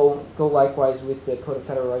go likewise with the Code of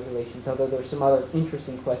Federal Regulations, although there are some other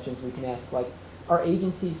interesting questions we can ask, like, are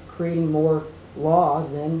agencies creating more law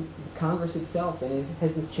than Congress itself. And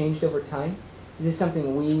has this changed over time? Is this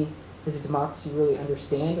something we, as a democracy, really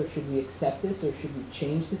understand, or should we accept this, or should we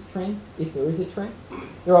change this trend, if there is a trend?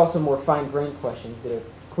 There are also more fine-grained questions that are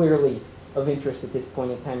clearly of interest at this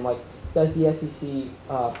point in time, like, does the SEC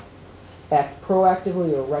act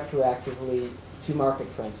proactively or retroactively to market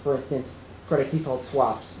trends? For instance, credit default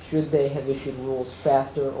swaps. Should they have issued rules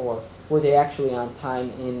faster, or were they actually on time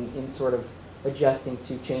in sort of adjusting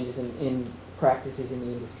to changes in practices in the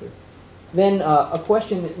industry? Then a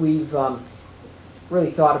question that we've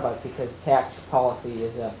really thought about, because tax policy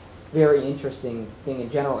is a very interesting thing in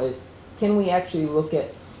general, is can we actually look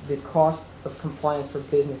at the cost of compliance for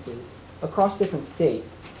businesses across different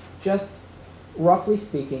states, just roughly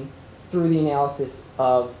speaking, through the analysis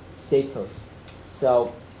of state codes?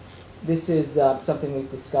 So this is something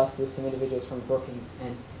we've discussed with some individuals from Brookings,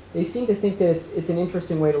 and they seem to think that it's an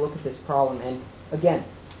interesting way to look at this problem. And again,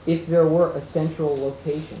 if there were a central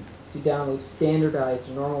location to download standardized,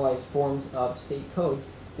 normalized forms of state codes,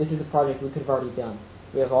 this is a project we could have already done.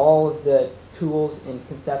 We have all of the tools and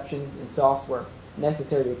conceptions and software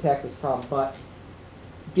necessary to attack this problem, but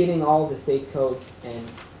getting all of the state codes and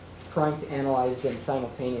trying to analyze them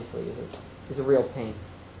simultaneously is a real pain.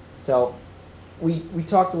 So we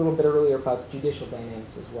talked a little bit earlier about judicial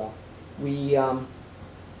dynamics as well. We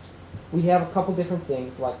have a couple different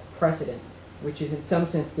things like precedent, which is in some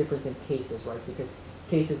sense different than cases, right? Because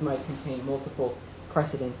cases might contain multiple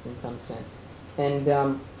precedents in some sense. And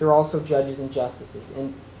there are also judges and justices.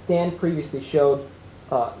 And Dan previously showed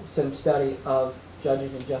some study of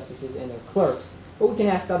judges and justices and their clerks. But we can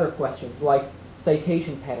ask other questions like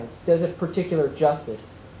citation patterns. Does a particular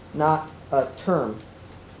justice, not a term,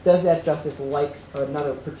 does that justice like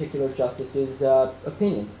another particular justice's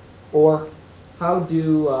opinions? Or how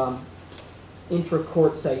do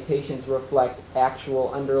intra-court citations reflect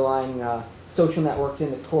actual underlying social networks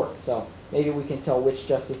in the court? So maybe we can tell which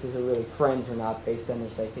justices are really friends or not based on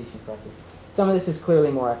their citation practice. Some of this is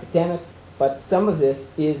clearly more academic, but some of this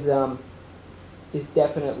is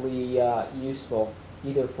definitely useful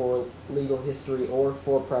either for legal history or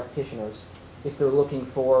for practitioners if they're looking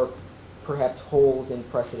for perhaps holes in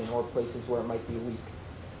precedent or places where it might be weak.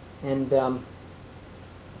 And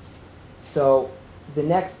so the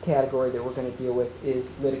next category that we're going to deal with is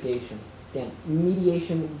litigation. Again,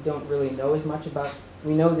 mediation we don't really know as much about.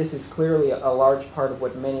 We know this is clearly a large part of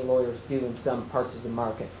what many lawyers do in some parts of the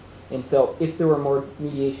market. And so if there were more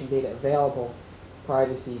mediation data available,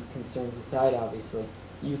 privacy concerns aside obviously,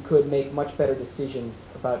 you could make much better decisions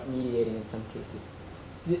about mediating in some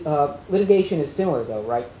cases. Litigation is similar though,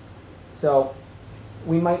 right? So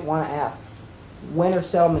we might want to ask, when are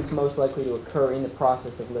settlements most likely to occur in the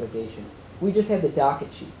process of litigation? We just had the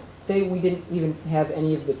docket sheet. Say we didn't even have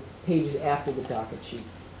any of the pages after the docket sheet.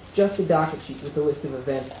 Just the docket sheet with a list of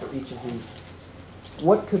events for each of these.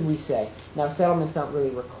 What could we say? Now, settlements aren't really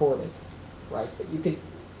recorded, right? But you could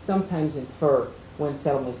sometimes infer when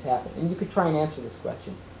settlements happen. And you could try and answer this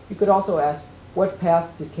question. You could also ask, what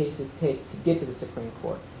paths do cases take to get to the Supreme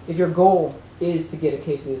Court? If your goal is to get a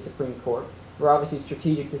case to the Supreme Court, there are obviously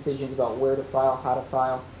strategic decisions about where to file,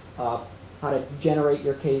 how to generate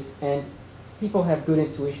your case, and people have good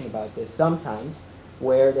intuition about this sometimes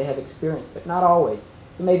where they have experience, but not always.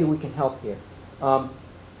 So maybe we can help here.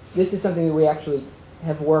 This is something that we actually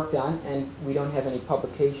have worked on, and we don't have any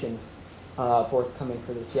publications forthcoming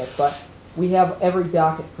for this yet, but we have every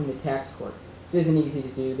docket from the tax court. This isn't easy to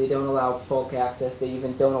do. They don't allow bulk access. They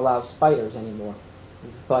even don't allow spiders anymore.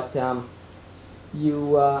 But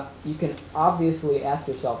you can obviously ask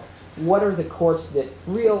yourself, what are the courts that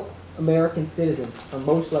real American citizens are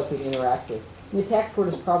most likely to interact with? And the tax court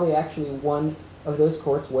is probably actually one of those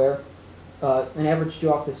courts where an average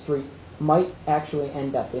Joe off the street might actually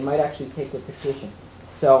end up. They might actually take the petition.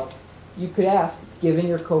 So you could ask, given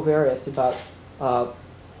your covariates about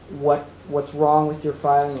what's wrong with your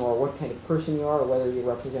filing or what kind of person you are or whether you're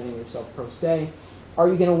representing yourself pro se, are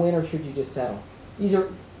you going to win or should you just settle? These are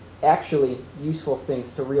actually useful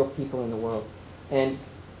things to real people in the world. And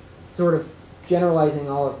sort of generalizing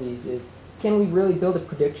all of these is, can we really build a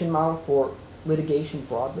prediction model for litigation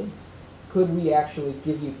broadly? Could we actually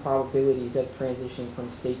give you probabilities of transitioning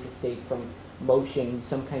from state to state, from motion,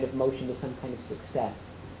 some kind of motion to some kind of success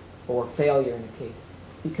or failure in a case?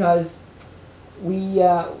 Because we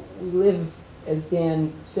live, as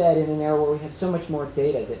Dan said, in an era where we have so much more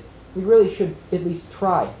data that we really should at least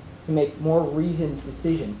try to make more reasoned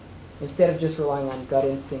decisions instead of just relying on gut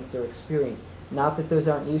instincts or experience. Not that those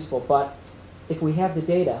aren't useful, but if we have the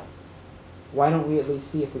data, why don't we at least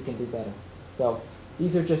see if we can do better? So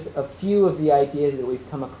these are just a few of the ideas that we've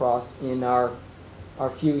come across in our our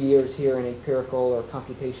few years here in empirical or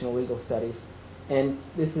computational legal studies. And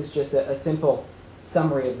this is just a simple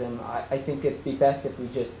summary of them. I think it'd be best if we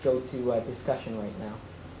just go to discussion right now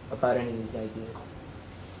about any of these ideas.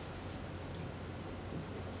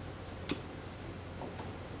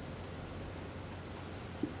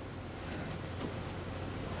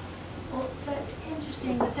 Well, that's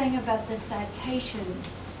interesting, the thing about the citation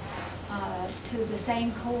to the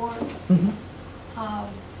same court.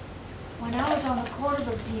 When I was on the Court of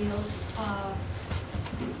Appeals,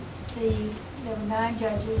 there were 9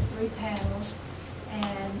 judges, 3 panels,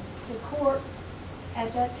 and the court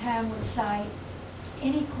at that time would cite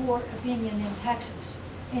any court opinion in Texas,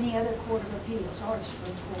 any other Court of Appeals, or it's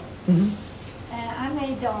for court. And I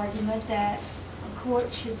made the argument that a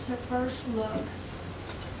court should first look,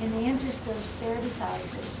 in the interest of stare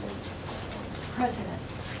decisis or precedent,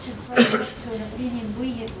 should first look to an opinion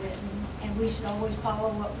we had written, and we should always follow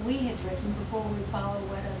what we had written before we follow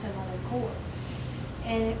what us another court.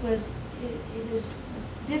 And it is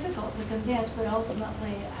difficult to convince, but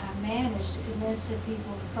ultimately I managed to convince the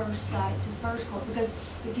people to first cite to first court, because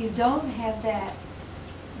if you don't have that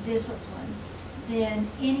discipline, then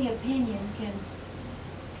any opinion can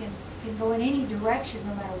go in any direction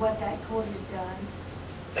no matter what that court has done.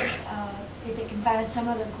 If they can find some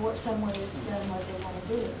other court somewhere that's done what they want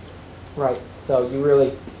to do. Right. So you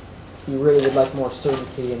really would like more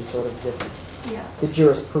certainty in sort of the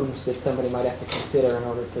jurisprudence that somebody might have to consider in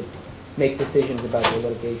order to make decisions about their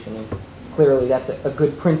litigation. And clearly that's a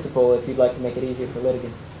good principle if you'd like to make it easier for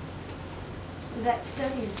litigants. So that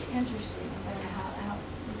study is interesting about how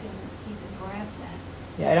you can grab that.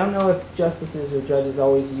 Yeah, I don't know if justices or judges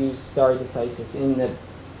always use stare decisis in the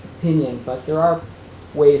opinion, but there are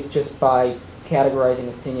ways just by categorizing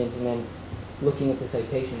opinions and then looking at the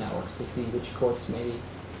citation networks to see which courts maybe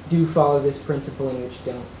do follow this principle and which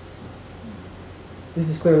don't. So this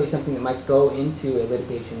is clearly something that might go into a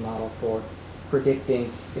litigation model for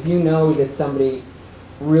predicting. If you know that somebody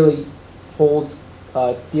really holds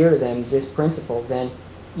dear to them this principle, then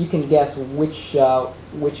you can guess which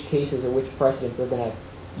cases or which precedent they're going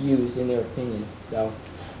to use in their opinion. So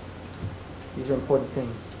these are important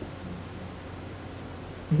things.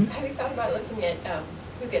 Have you thought about looking at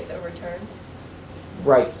who gets overturned?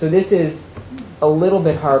 Right. So this is a little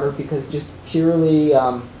bit harder because just purely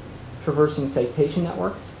traversing citation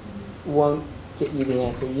networks won't get you the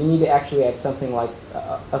answer. You need to actually have something like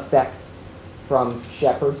effect from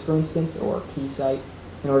Shepard's, for instance, or Keycite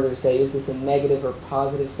in order to say, is this a negative or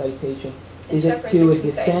positive citation? And is it to a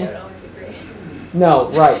dissent? Don't always agree. No,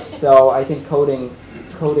 right. So I think coding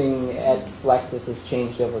at Lexis has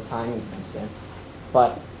changed over time in some sense.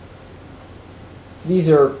 But these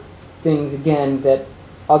are things, again, that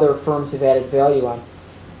other firms have added value on.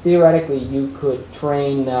 Theoretically, you could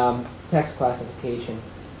train text classification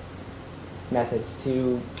methods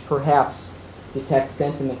to perhaps detect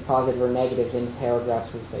sentiment, positive or negative, in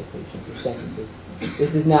paragraphs with citations or sentences.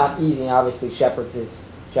 This is not easy. Obviously, Shepard's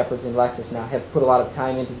and Lexis now have put a lot of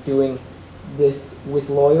time into doing this with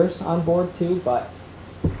lawyers on board too, but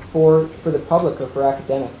for the public or for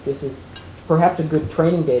academics, this is perhaps a good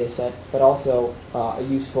training data set, but also a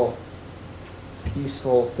useful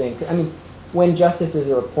thing. I mean, when justices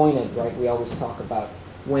are appointed, right, we always talk about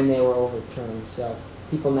when they were overturned. So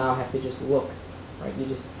people now have to just look, right?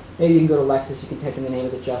 Maybe you can go to Lexis, you can type in the name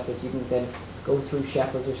of the justice, you can then go through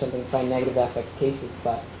Shepard's or something and find negative affect cases,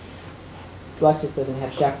 but Lexis doesn't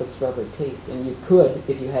have Shepard's for every case. And you could,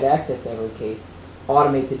 if you had access to every case,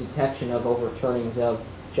 automate the detection of overturnings of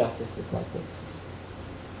justices like this.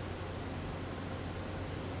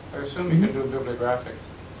 I assume you can do bibliographic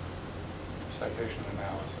citation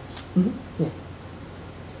analysis. Yeah.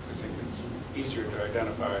 I think it's easier to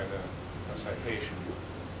identify a citation.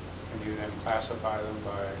 And you then classify them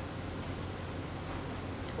by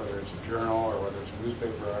whether it's a journal or whether it's a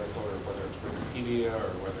newspaper article or whether it's Wikipedia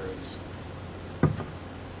or whether it's...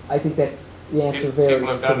 I think that the answer varies.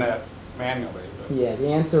 People have done that manually. But yeah, the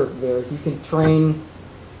answer varies. You can train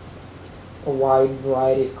a wide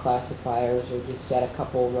variety of classifiers or just set a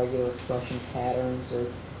couple regular expression patterns or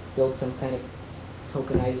build some kind of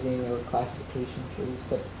tokenizing or classification trees.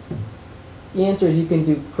 But the answer is you can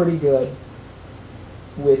do pretty good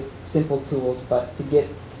with simple tools, but to get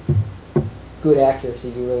good accuracy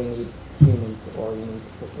you really need humans, or you need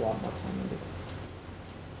to put a lot more time into it.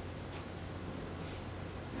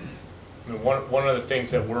 I mean, one of the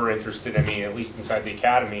things that we're interested in, at least inside the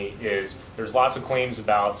academy, is there's lots of claims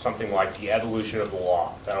about something like the evolution of the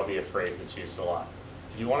law. That'll be a phrase that's used a lot.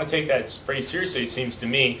 If you want to take that phrase seriously, it seems to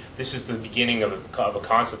me this is the beginning of a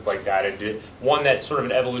concept like that. And one that sort of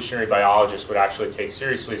an evolutionary biologist would actually take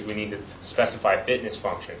seriously is we need to specify a fitness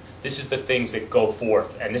function. This is the things that go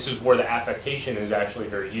forth, and this is where the affectation is actually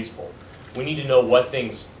very useful. We need to know what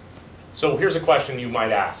things. So here's a question you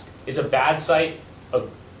might ask: is a bad site,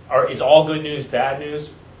 is all good news bad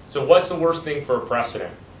news? So what's the worst thing for a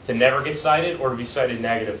precedent? To never get cited or to be cited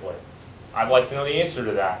negatively? I'd like to know the answer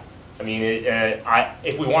to that. I mean,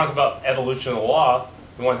 if we want about evolution of the law,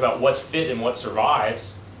 we want about what's fit and what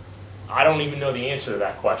survives, I don't even know the answer to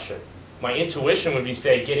that question. My intuition would be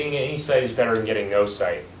say getting any cite is better than getting no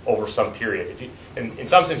cite over some period. And in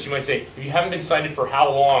some sense, you might say, if you haven't been cited for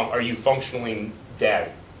how long are you functionally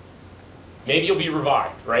dead? Maybe you'll be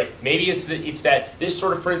revived, right? Maybe it's that this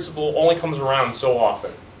sort of principle only comes around so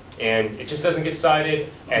often, and it just doesn't get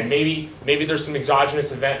cited, and maybe there's some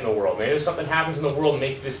exogenous event in the world. Maybe there's something happens in the world that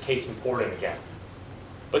makes this case important again.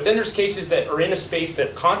 But then there's cases that are in a space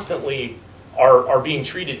that constantly are being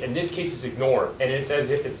treated, and this case is ignored, and it's as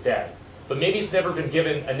if it's dead. But maybe it's never been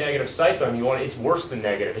given a negative cite on you. It's worse than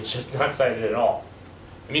negative. It's just not cited at all.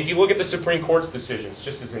 I mean, if you look at the Supreme Court's decisions,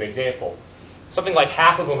 just as an example, something like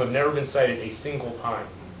half of them have never been cited a single time.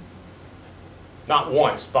 Not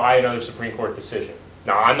once by another Supreme Court decision.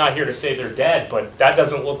 Now, I'm not here to say they're dead, but that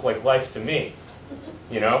doesn't look like life to me.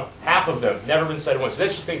 You know, half of them never been cited once. So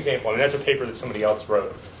that's just an example. I mean, that's a paper that somebody else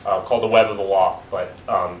wrote called "The Web of the Law." But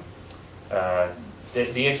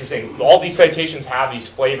the interesting, all these citations have these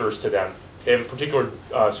flavors to them. They have a particular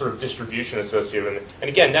sort of distribution associated with it. And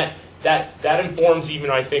again, that informs even,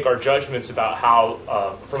 I think, our judgments about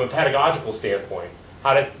how, from a pedagogical standpoint,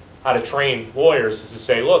 how to train lawyers is to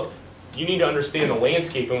say, look, you need to understand the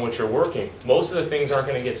landscape in which you're working. Most of the things aren't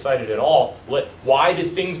going to get cited at all. Why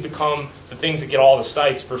did things become the things that get all the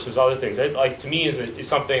cites versus other things? Like, to me, is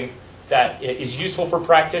something that is useful for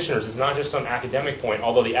practitioners. It's not just some academic point,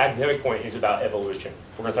 although the academic point is about evolution.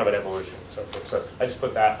 We're going to talk about evolution. So I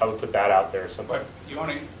would put that out there. But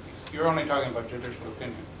you're only talking about judicial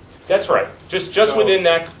opinion. That's right. Just within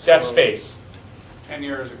that space. 10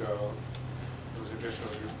 years ago, there was a judicial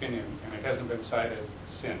opinion, and it hasn't been cited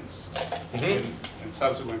since in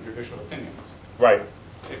subsequent judicial opinions. Right.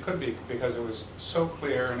 It could be because it was so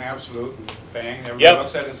clear and absolute, and bang, everybody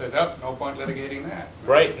looks at it and said, "Oh, no point litigating that."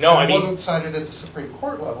 Right. No, I mean, it wasn't cited at the Supreme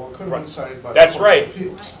Court level. It could have been cited by that's the Court right. of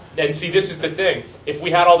Appeals. And see, this is the thing. If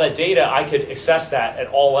we had all that data, I could assess that at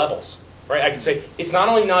all levels. Right? I could say, it's not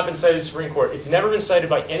only not been cited at the Supreme Court, it's never been cited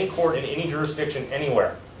by any court in any jurisdiction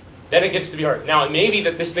anywhere. Then it gets to be hard. Now, it may be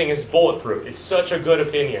that this thing is bulletproof. It's such a good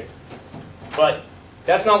opinion. But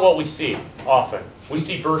that's not what we see often. We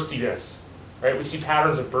see burstiness. Right? We see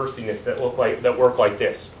patterns of burstiness that work like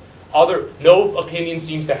this. No opinion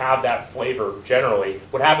seems to have that flavor generally.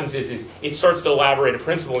 What happens is it starts to elaborate a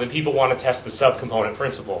principle, and people want to test the subcomponent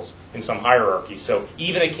principles in some hierarchy. So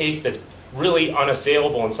even a case that's really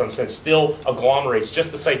unassailable in some sense still agglomerates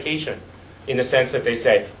just the citation, in the sense that they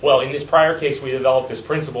say, well, in this prior case we developed this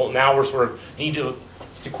principle, now we're sort of need to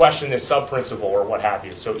question this sub-principle or what have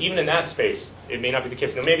you. So even in that space, it may not be the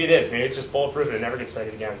case. Now maybe it is. Maybe it's just bulletproof and it never gets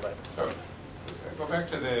cited again. But so go back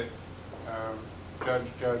to the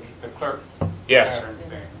the clerk pattern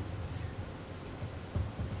thing.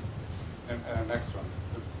 And next one.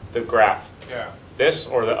 The graph. Yeah. This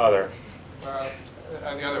or the other? Well,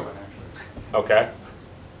 the other one, actually. Okay.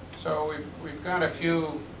 So we've got a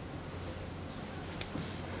few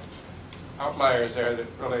outliers there that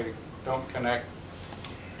really don't connect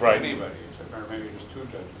to anybody, except or maybe just two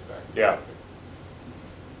judges back. Yeah.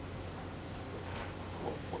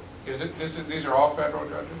 These are all federal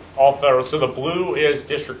judges? All federal. So the blue is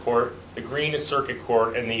district court, the green is circuit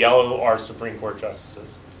court, and the yellow are Supreme Court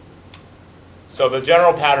justices. So the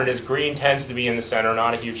general pattern is green tends to be in the center,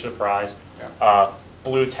 not a huge surprise. Yeah.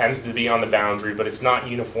 Blue tends to be on the boundary, but it's not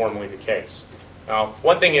uniformly the case. Now,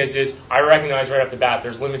 one thing is I recognize right off the bat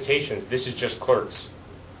there's limitations. This is just clerks.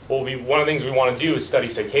 One of the things we want to do is study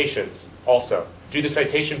citations also. Do the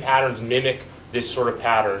citation patterns mimic this sort of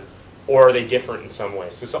pattern, or are they different in some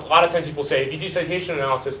ways? So a lot of times people say, if you do citation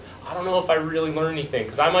analysis, I don't know if I really learned anything,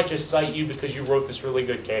 because I might just cite you because you wrote this really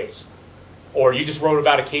good case. Or you just wrote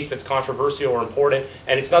about a case that's controversial or important,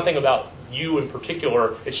 and it's nothing about you in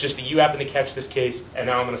particular. It's just that you happen to catch this case, and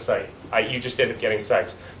now I'm going to cite. You just end up getting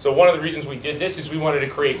cites. So one of the reasons we did this is we wanted to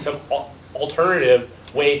create some alternative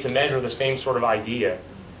way to measure the same sort of idea.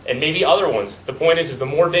 And maybe other ones. The point is the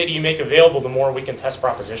more data you make available, the more we can test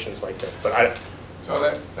propositions like this. But so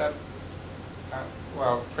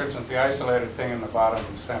well, for instance, the isolated thing in the bottom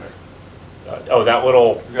center. That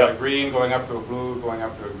little... You've got a green going up to a blue, going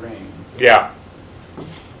up to a green. Yeah.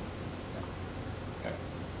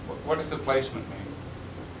 what does the placement mean?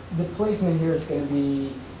 The placement here is going to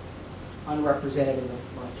be unrepresentative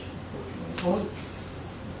of much. Well,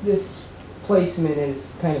 this placement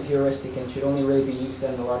is kind of heuristic and should only really be used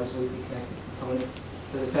on the largest weakly connected component.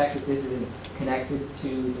 So the fact that this isn't connected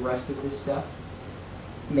to the rest of this stuff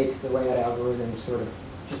makes the layout algorithm sort of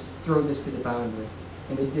just throw this to the boundary.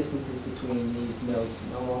 And the distances between these nodes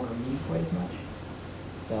no longer mean quite as much.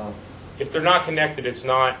 So if they're not connected, it's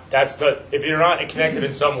not, if you're not connected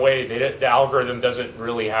in some way, the algorithm doesn't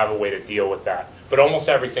really have a way to deal with that. But almost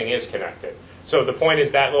everything is connected. So the point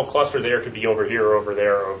is that little cluster there could be over here, or over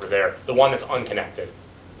there, or over there. The one that's unconnected.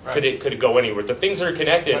 Right. Could it go anywhere? The things that are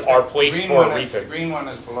connected are placed for a reason. The green one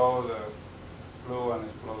is below the blue one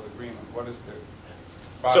is below the green one. What is the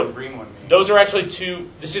bottom green one mean? Those are actually two.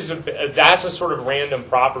 That's a sort of random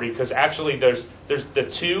property because actually there's the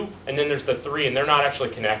 2 and then there's the 3 and they're not actually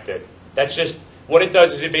connected. That's just what it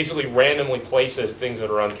does is it basically randomly places things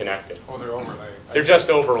that are unconnected. Oh, they're overlaid. They're just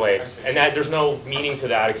overlaid, and there's no meaning to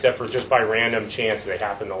that except for just by random chance they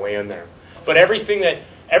happen to land there. But everything that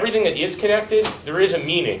is connected, there is a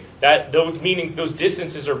meaning. Those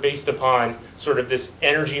distances are based upon sort of this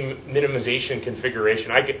energy minimization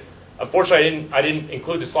configuration. Unfortunately, I didn't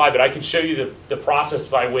include the slide, but I could show you the process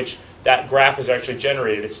by which that graph is actually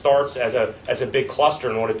generated. It starts as a big cluster,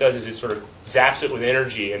 and what it does is it sort of zaps it with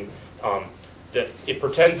energy, and it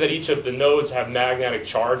pretends that each of the nodes have magnetic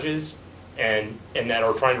charges and that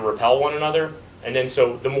are trying to repel one another. And then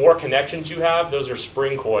so the more connections you have, those are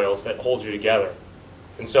spring coils that hold you together.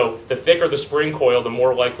 And so the thicker the spring coil, the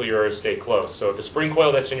more likely you are to stay close. So the spring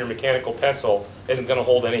coil that's in your mechanical pencil isn't going to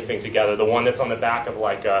hold anything together. The one that's on the back of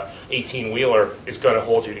like a 18-wheeler is going to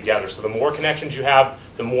hold you together. So the more connections you have,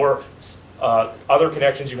 the more other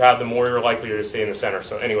connections you have, the more you're likely to stay in the center.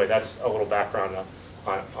 So anyway, that's a little background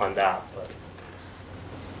on that. But.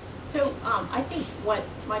 So I think what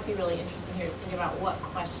might be really interesting here is thinking about what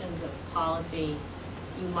questions of policy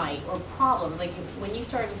you might, or problems. Like when you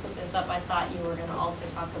started to put this up, I thought you were going to also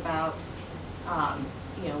talk about,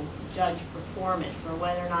 judge performance or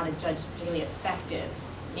whether or not a judge is particularly effective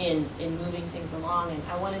in moving things along. And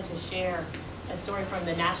I wanted to share a story from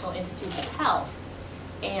the National Institutes of Health.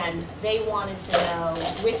 And they wanted to know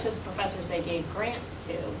which of the professors they gave grants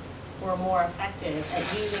to were more effective at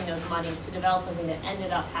using those monies to develop something that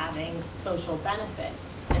ended up having social benefit.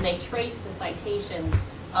 And they traced the citations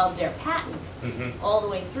of their patents all the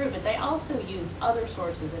way through, but they also used other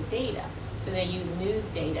sources of data. So they used news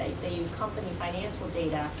data, they used company financial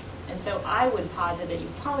data, and so I would posit that you're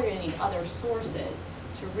probably going to need other sources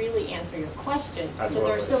to really answer your questions, because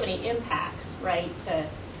there are so many impacts, right,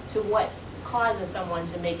 to what causes someone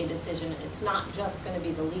to make a decision. It's not just going to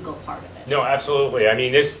be the legal part of it. No, absolutely. I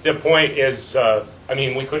mean, the point is,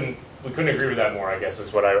 we couldn't agree with that more, I guess,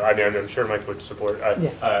 is what I'm sure Mike would support.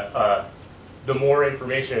 The more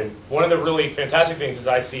information, one of the really fantastic things as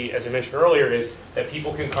I see, as I mentioned earlier, is that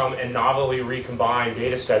people can come and novelly recombine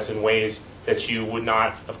data sets in ways that you would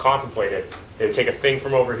not have contemplated. They would take a thing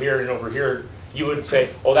from over here and over here. You would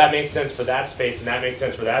say, oh, that makes sense for that space and that makes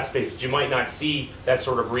sense for that space, but you might not see that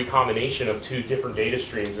sort of recombination of two different data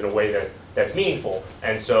streams in a way that's meaningful.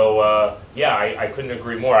 And so, I couldn't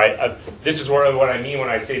agree more. This is what I mean when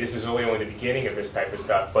I say this is only the beginning of this type of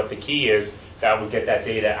stuff, but the key is that we get that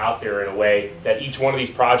data out there in a way that each one of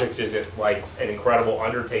these projects isn't like an incredible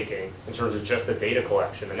undertaking in terms of just the data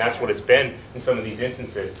collection. And that's what it's been in some of these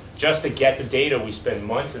instances. Just to get the data, we spend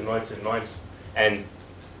months and months and months. And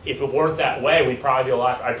if it weren't that way, I'd probably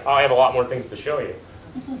have a lot more things to show you.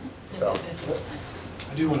 So,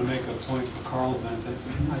 I do want to make a point for Carl's benefit.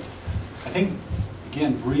 I think,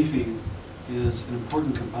 again, briefing is an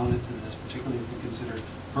important component to this, particularly if we consider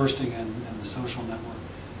bursting and the social network.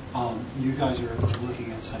 You guys are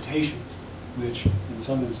looking at citations, which in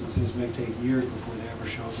some instances may take years before they ever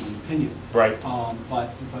show up in an opinion. Right.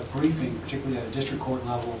 But briefing, particularly at a district court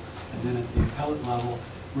level and then at the appellate level,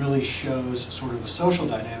 really shows sort of a social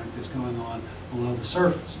dynamic that's going on below the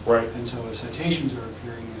surface. Right. And so if citations are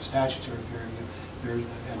appearing, if statutes are appearing,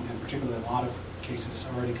 and particularly a lot of cases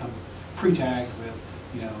already come pre-tagged with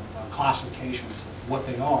classifications of what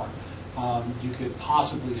they are. You could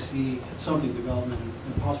possibly see something development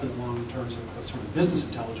and possibly along in terms of sort of business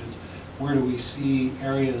intelligence. Where do we see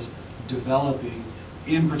areas developing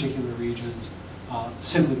in particular regions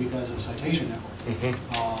simply because of citation network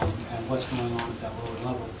and what's going on at that lower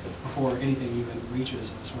level before anything even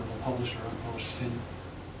reaches a sort of a published or unpublished opinion?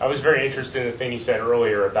 I was very interested in the thing you said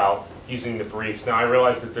earlier about using the briefs. Now, I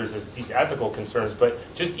realize that there's these ethical concerns, but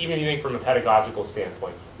just even if you think from a pedagogical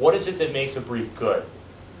standpoint, what is it that makes a brief good?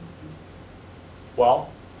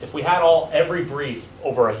 Well, if we had every brief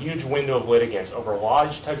over a huge window of litigants, over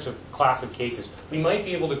large types of class of cases, we might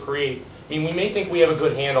be able to create, I mean, we may think we have a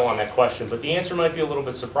good handle on that question, but the answer might be a little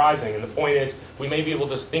bit surprising. And the point is, we may be able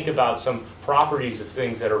to think about some properties of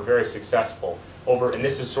things that are very successful over, and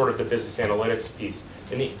this is sort of the business analytics piece.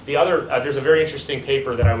 And the other, there's a very interesting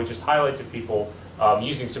paper that I would just highlight to people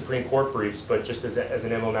using Supreme Court briefs, but just as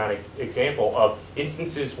an emblematic example of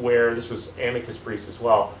instances where, this was amicus briefs as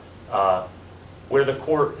well, where the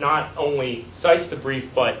court not only cites the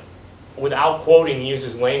brief, but without quoting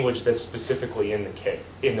uses language that's specifically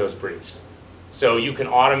in those briefs. So you can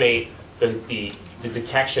automate the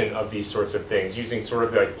detection of these sorts of things using sort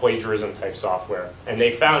of like plagiarism type software. And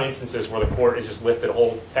they found instances where the court has just lifted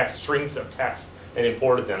whole strings of text and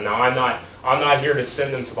imported them. Now I'm not here to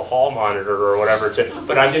send them to the hall monitor or whatever,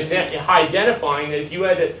 but I'm just identifying that if you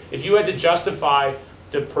had to justify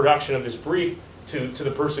the production of this brief to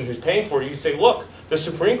the person who's paying for it, you say, look, the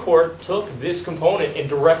Supreme Court took this component and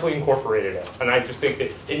directly incorporated it. And I just think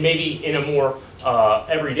that it maybe in a more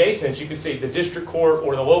everyday sense, you could say the district court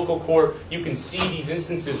or the local court, you can see these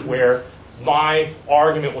instances where my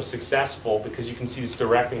argument was successful because you can see this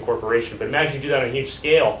direct incorporation. But imagine you do that on a huge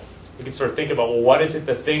scale. You can sort of think about, well, what is it,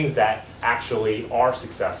 the things that actually are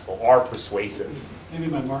successful, are persuasive? Maybe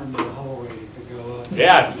my Martindale Hull rating could go up.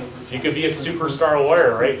 Yeah, you could be a superstar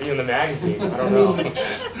lawyer, right? Be in the magazine. I don't know.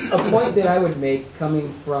 A point that I would make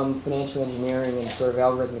coming from financial engineering and sort of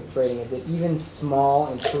algorithmic trading is that even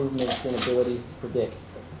small improvements in abilities to predict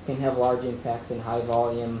can have large impacts in high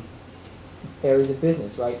volume areas of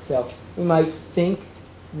business, right? So we might think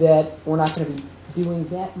that we're not going to be doing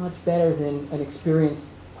that much better than an experienced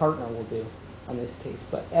partner will do on this case.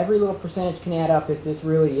 But every little percentage can add up if this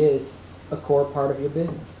really is a core part of your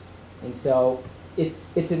business. And so it's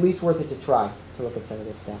at least worth it to try to look at some of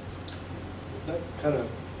this stuff. That kind of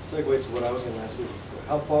segues to what I was going to ask you.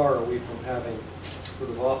 How far are we from having sort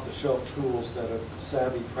of off-the-shelf tools that a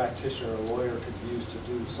savvy practitioner or lawyer could use to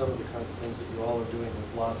do some of the kinds of things that you all are doing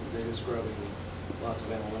with lots of data scrubbing and lots of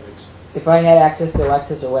analytics? If I had access to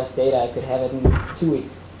Lexis or West Data, I could have it in 2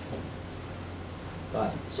 weeks.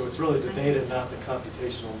 But so it's really the data, not the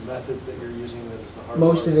computational methods that you're using that is the hard part.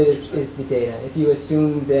 Most of it is the data. If you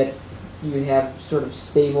assume that you have sort of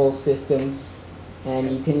stable systems and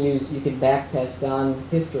you can backtest on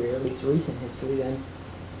history, or at least recent history, then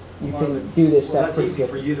you can do this stuff. That's easy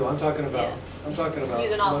for you to. I'm talking about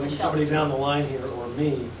letting somebody down the line here, or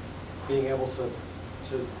me, being able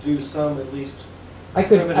to do some at least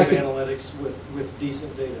primitive analytics with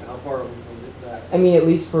decent data. How far are we from that? I mean, at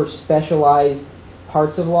least for specialized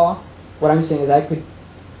parts of law, what I'm saying is I could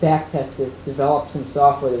backtest this, develop some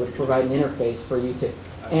software that would provide an interface for you to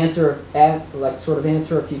answer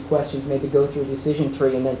a few questions, maybe go through a decision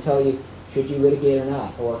tree and then tell you should you litigate or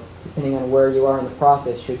not, or depending on where you are in the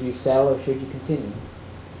process, should you sell or should you continue.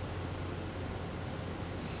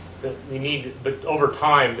 But over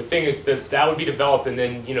time, the thing is that would be developed, and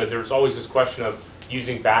then there's always this question of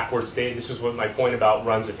using backwards data. This is what my point about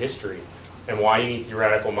runs of history and why you need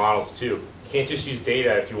theoretical models too. You can't just use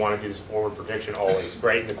data if you want to do this forward prediction always,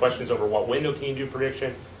 right? And the question is over what window can you do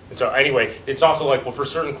prediction? And so anyway, it's also like, well, for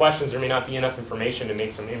certain questions, there may not be enough information to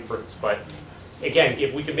make some inference. But again,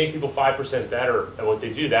 if we could make people 5% better at what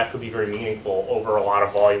they do, that could be very meaningful over a lot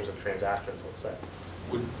of volumes of transactions, let's say.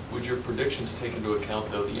 Would your predictions take into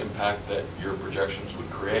account, though, the impact that your projections would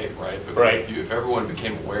create, right? Because right. If everyone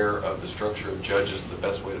became aware of the structure of judges, the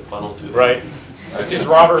best way to funnel to them. Right. This is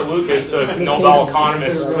Robert Lucas, the Nobel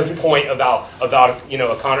economist, his point about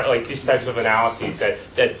like these types of analyses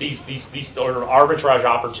that these sort of arbitrage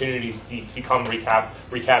opportunities become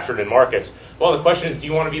recaptured in markets. Well, the question is, do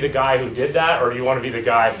you want to be the guy who did that, or do you want to be the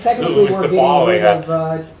guy who is the following?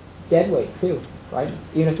 Of deadweight too. Right?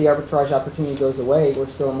 Even if the arbitrage opportunity goes away, we're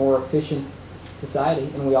still a more efficient society,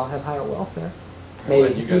 and we all have higher welfare.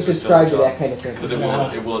 Maybe you subscribe to that kind of thing. Because it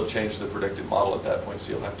will have changed the predicted model at that point,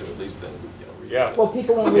 so you'll have to at least then, yeah. Well,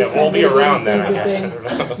 people won't waste time we'll be around then, I guess.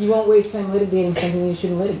 You won't waste time litigating something you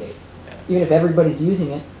shouldn't litigate. Yeah. Even if everybody's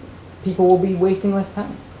using it, people will be wasting less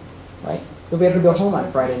time. Right? They'll be able to go home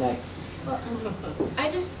on Friday night. Well,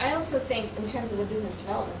 I also think in terms of the business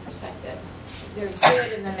development perspective, there's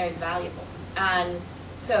good and then there's valuable. And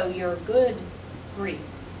so your good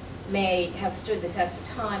briefs may have stood the test of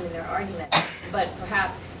time in their argument, but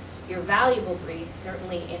perhaps your valuable briefs,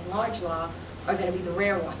 certainly in large law, are going to be the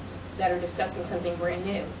rare ones that are discussing something brand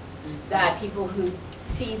new. That people who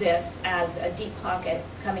see this as a deep pocket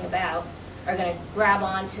coming about are going to grab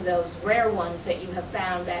onto those rare ones that you have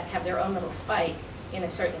found that have their own little spike in a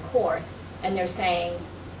certain court, and they're saying,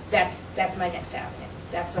 that's my next avenue.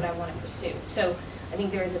 that's what I want to pursue. So I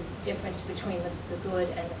think there is a difference between the good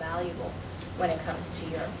and the valuable when it comes to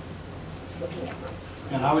your looking at groups.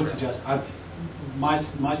 And I would suggest, my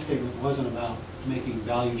statement wasn't about making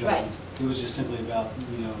value judgments. It was just simply about,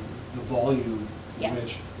 the volume in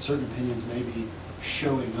which certain opinions may be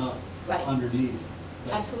showing up underneath.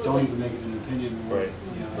 That Absolutely. don't even make it an opinion, or,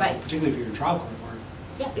 particularly if you're in trial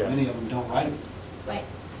court, where many of them don't write it. Right.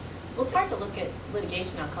 Well, it's hard to look at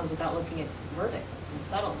litigation outcomes without looking at verdict and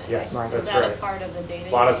settlement. Yes, right? that's Is that right. a part of the data?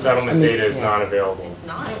 A lot of settlement data is not available. It's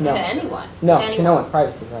not No. to anyone. No, to anyone. to no one,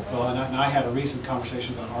 privacy, right. Well, and I had a recent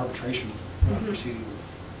conversation about arbitration proceedings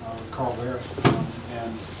with Carl Barrett,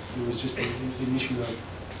 and it was just an issue of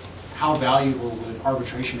how valuable would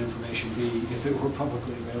arbitration information be if it were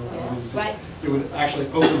publicly available. Yeah. I mean, it would actually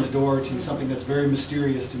open the door to something that's very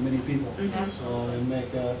mysterious to many people, and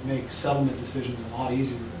make settlement decisions a lot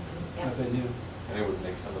easier if they knew. And it would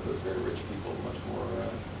make some of those very rich people much more,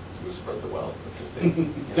 who spread the wealth, because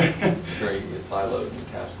they, very siloed and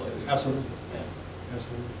encapsulated. Absolutely. Yeah.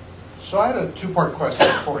 Absolutely. So I had a two-part question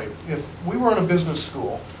for you. If we were in a business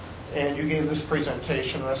school and you gave this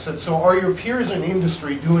presentation and I said, so are your peers in the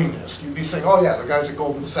industry doing this? You'd be saying, oh yeah, the guys at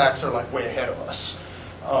Goldman Sachs are like way ahead of us.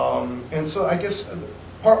 And so I guess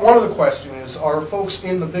part one of the question is, are folks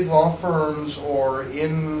in the big law firms or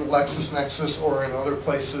in LexisNexis or in other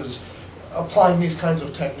places applying these kinds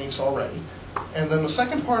of techniques already? And then the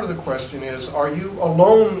second part of the question is, are you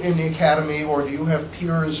alone in the academy, or do you have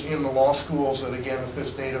peers in the law schools that, again, if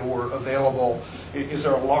this data were available, is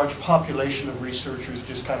there a large population of researchers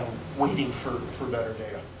just kind of waiting for better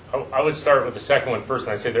data? I would start with the second one first,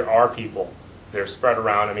 and I'd say there are people. They're spread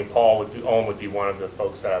around. I mean, Owen would be one of the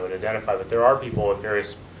folks that I would identify, but there are people in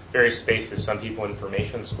various spaces. Some people in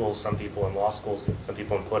information schools, some people in law schools, some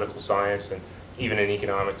people in political science, and even in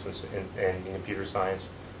economics and in computer science.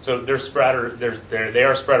 So they're spread. They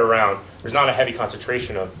are spread around. There's not a heavy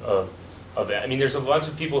concentration of that. I mean, there's a bunch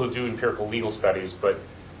of people who do empirical legal studies, but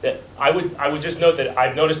I would just note that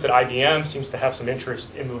I've noticed that IBM seems to have some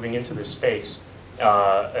interest in moving into this space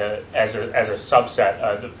as a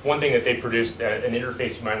subset. The one thing that they produced, an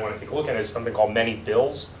interface you might want to take a look at, is something called Many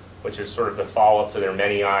Bills, which is sort of the follow-up to their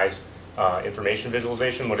Many Eyes information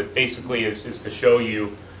visualization. What it basically is to show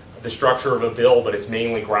you the structure of a bill, but it's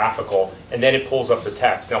mainly graphical, and then it pulls up the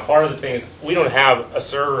text. Now, part of the thing is we don't have a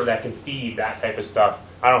server that can feed that type of stuff.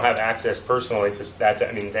 I don't have access personally. It's just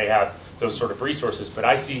they have those sort of resources. But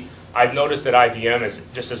I've noticed that IBM, is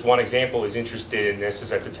just as one example, is interested in this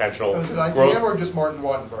as a potential Is it IBM growth. or just Martin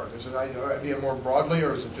Wattenberg? Is it IBM more broadly,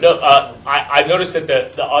 or is it just... No, I've noticed that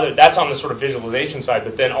the other, that's on the sort of visualization side,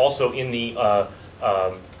 but then also in the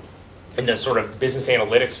sort of business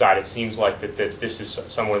analytics side, it seems like that this is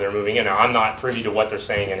somewhere they're moving in. Now, I'm not privy to what they're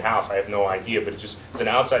saying in-house. I have no idea, but it's an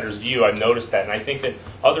outsider's view. I've noticed that, and I think that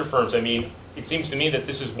other firms, it seems to me that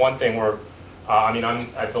this is one thing where,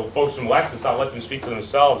 the folks from Lexis, I'll let them speak for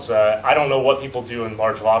themselves. I don't know what people do in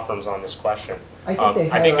large law firms on this question.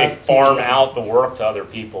 I think they farm out the work to other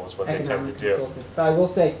people is what they tend to do. Consultants. But I will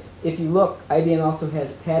say, if you look, IBM also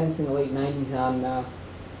has patents in the late 90s on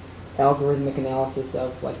algorithmic analysis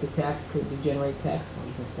of like the tax code to generate tax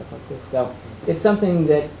forms and stuff like this. So it's something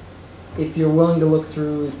that if you're willing to look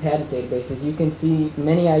through patent databases, you can see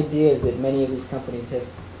many ideas that many of these companies have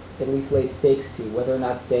at least laid stakes to. Whether or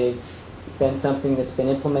not they've been something that's been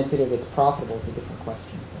implemented or that's profitable is a different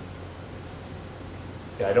question.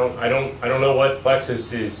 Yeah, I don't know what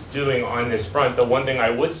Lexis is doing on this front. The one thing I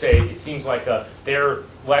would say, it seems like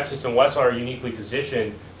Lexis and Westlaw are uniquely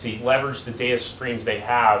positioned to leverage the data streams they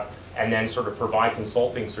have and then sort of provide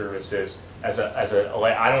consulting services as a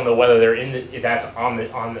I don't know whether they're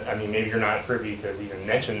maybe you're not privy to even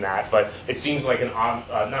mention that, but it seems like not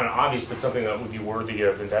an obvious, but something that would be worthy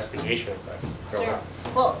of investigation. Sure.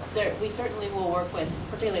 Well, we certainly will work with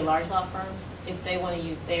particularly large law firms if they want to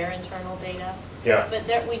use their internal data. Yeah.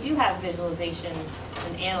 But we do have visualization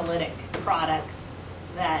and analytic products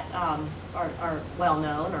that are well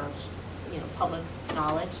known or public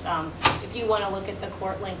knowledge. If you want to look at the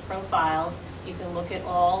court link profiles, you can look at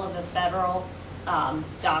all of the federal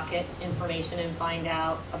docket information and find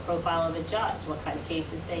out a profile of a judge, what kind of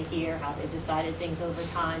cases they hear, how they've decided things over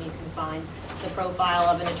time. You can find the profile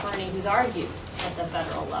of an attorney who's argued at the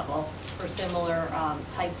federal level for similar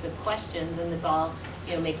types of questions, and it's all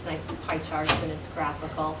makes nice pie charts and it's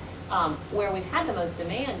graphical. Where we've had the most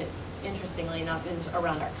demand, interestingly enough, is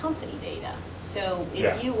around our company data. So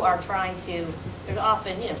if you are trying to, there's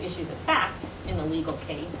often issues of fact in a legal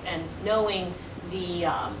case, and knowing the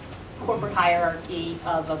corporate hierarchy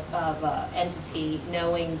of a entity,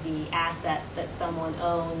 knowing the assets that someone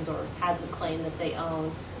owns or has a claim that they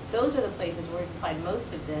own, those are the places where we can find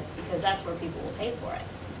most of this, because that's where people will pay for it.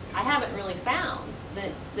 I haven't really found that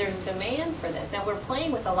there's a demand for this. Now, we're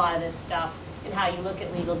playing with a lot of this stuff in how you look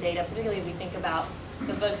at legal data, particularly if you think about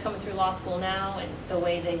the folks coming through law school now and the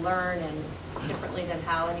way they learn, and differently than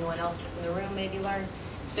how anyone else in the room maybe learned.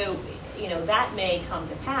 So, you know, that may come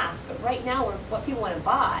to pass, but right now what people want to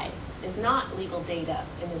buy is not legal data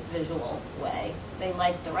in this visual way. They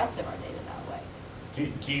like the rest of our data that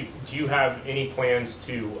way. Do you have any plans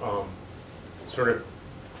to sort of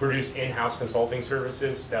produce in-house consulting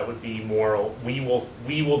services? That would be more, we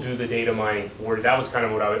will do the data mining for you. That was kind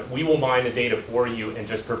of what we will mine the data for you and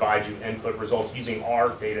just provide you input results using our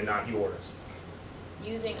data, not yours.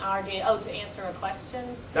 Using our data, to answer a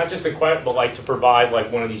question? Not just a question, but like to provide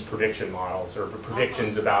like one of these prediction models or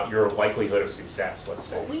predictions about your likelihood of success, let's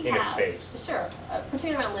say, in a space. Sure,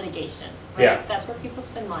 particularly around litigation, right? Yeah. That's where people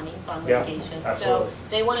spend money, it's on Yeah, litigation. absolutely. So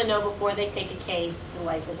they want to know before they take a case the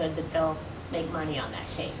likelihood that they'll make money on that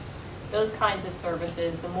case. Those kinds of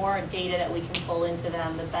services, the more data that we can pull into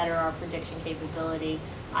them, the better our prediction capability.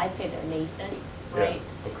 I'd say they're nascent, right?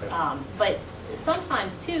 Yeah, okay. But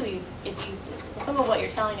sometimes too, some of what you're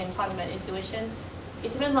telling and talking about intuition,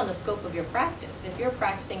 it depends on the scope of your practice. If you're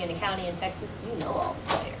practicing in a county in Texas, you know all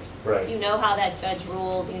the players. Right. You know how that judge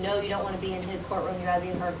rules. You know you don't want to be in his courtroom. You rather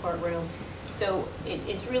be in her courtroom. So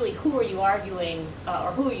it's really who are you arguing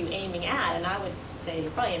or who are you aiming at? And I would say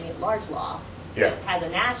you're probably aiming at large law that has a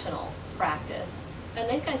national practice, and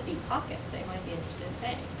they've got deep pockets. They might be interested in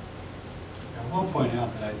paying. I will point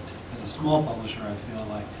out that as a small publisher, I feel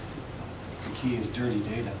like the key is dirty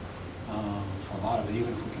data for a lot of it.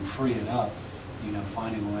 Even if we can free it up, you know,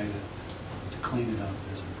 finding a way to clean it up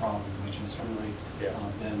is the problem, which has really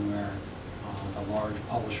been where the large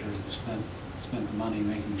publishers have spent the money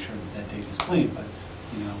making sure that data is clean, but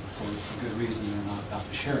you know, for good reason, they're not about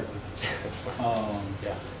to share it with us.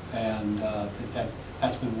 And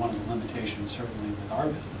that's been one of the limitations, certainly with our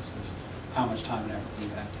business, is how much time and effort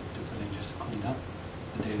we've had to put in just to clean up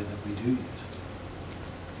the data that we do use.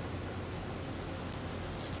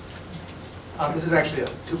 This is actually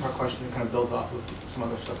a two-part question that kind of builds off of some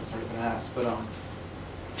other stuff that's already been asked, but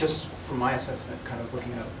just from my assessment, kind of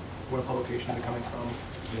looking at where publications are coming from,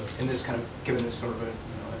 in this kind of, given this sort of a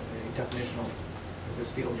definitional of this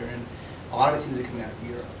field you're in, a lot of it seems to be coming out of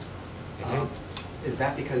Europe. Is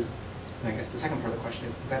that because, and I guess the second part of the question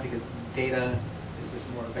is that because data is this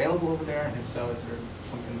more available over there, and if so, is there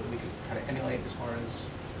something that we could try to emulate as far as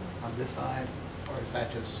on this side, or is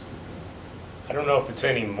that just? I don't know if it's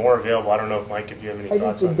any more available. I don't know, Mike, if you have any thoughts on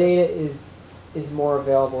this. I think the data is more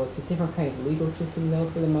available. It's a different kind of legal system, though,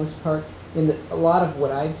 for the most part. And a lot of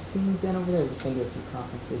what I've seen done over there, we've been to a few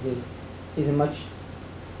conferences, is a much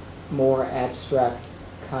more abstract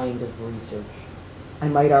kind of research. I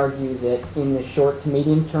might argue that in the short to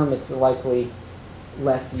medium term, it's likely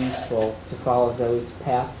less useful to follow those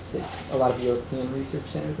paths that a lot of European research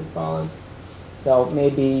centers have followed. So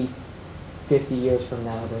maybe 50 years from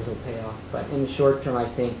now, those will pay off. But in the short term, I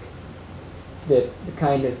think that the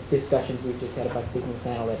kind of discussions we've just had about business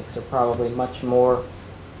analytics are probably much more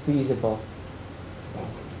feasible. So.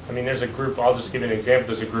 I mean, there's a group, I'll just give you an example.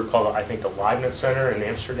 There's a group called, I think, the Leibniz Center in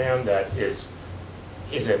Amsterdam that is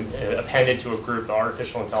appended to a group, the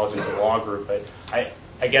Artificial Intelligence and Law group. But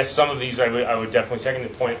I guess some of these I would definitely second the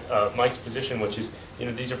point Mike's position, which is, you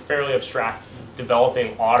know, these are fairly abstract,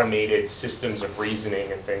 developing automated systems of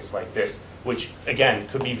reasoning and things like this, which again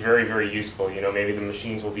could be very, very useful. You know, maybe the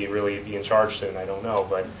machines will be in charge soon. I don't know,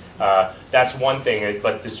 but that's one thing.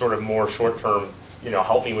 But this sort of more short-term, you know,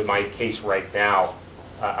 help me with my case right now.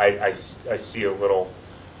 I see a little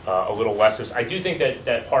less of. I do think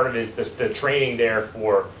that part of it is the training there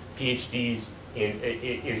for PhDs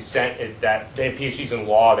is sent that they have PhDs in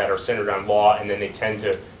law that are centered on law, and then they tend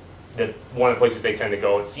to one of the places they tend to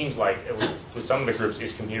go. It seems like at least with some of the groups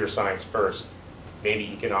is computer science first, maybe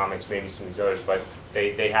economics, maybe some of these others, but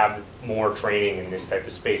they have more training in this type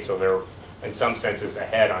of space, so they're in some senses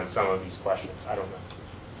ahead on some of these questions. I don't know.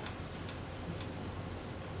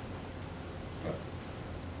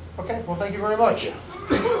 Okay, well, thank you very much.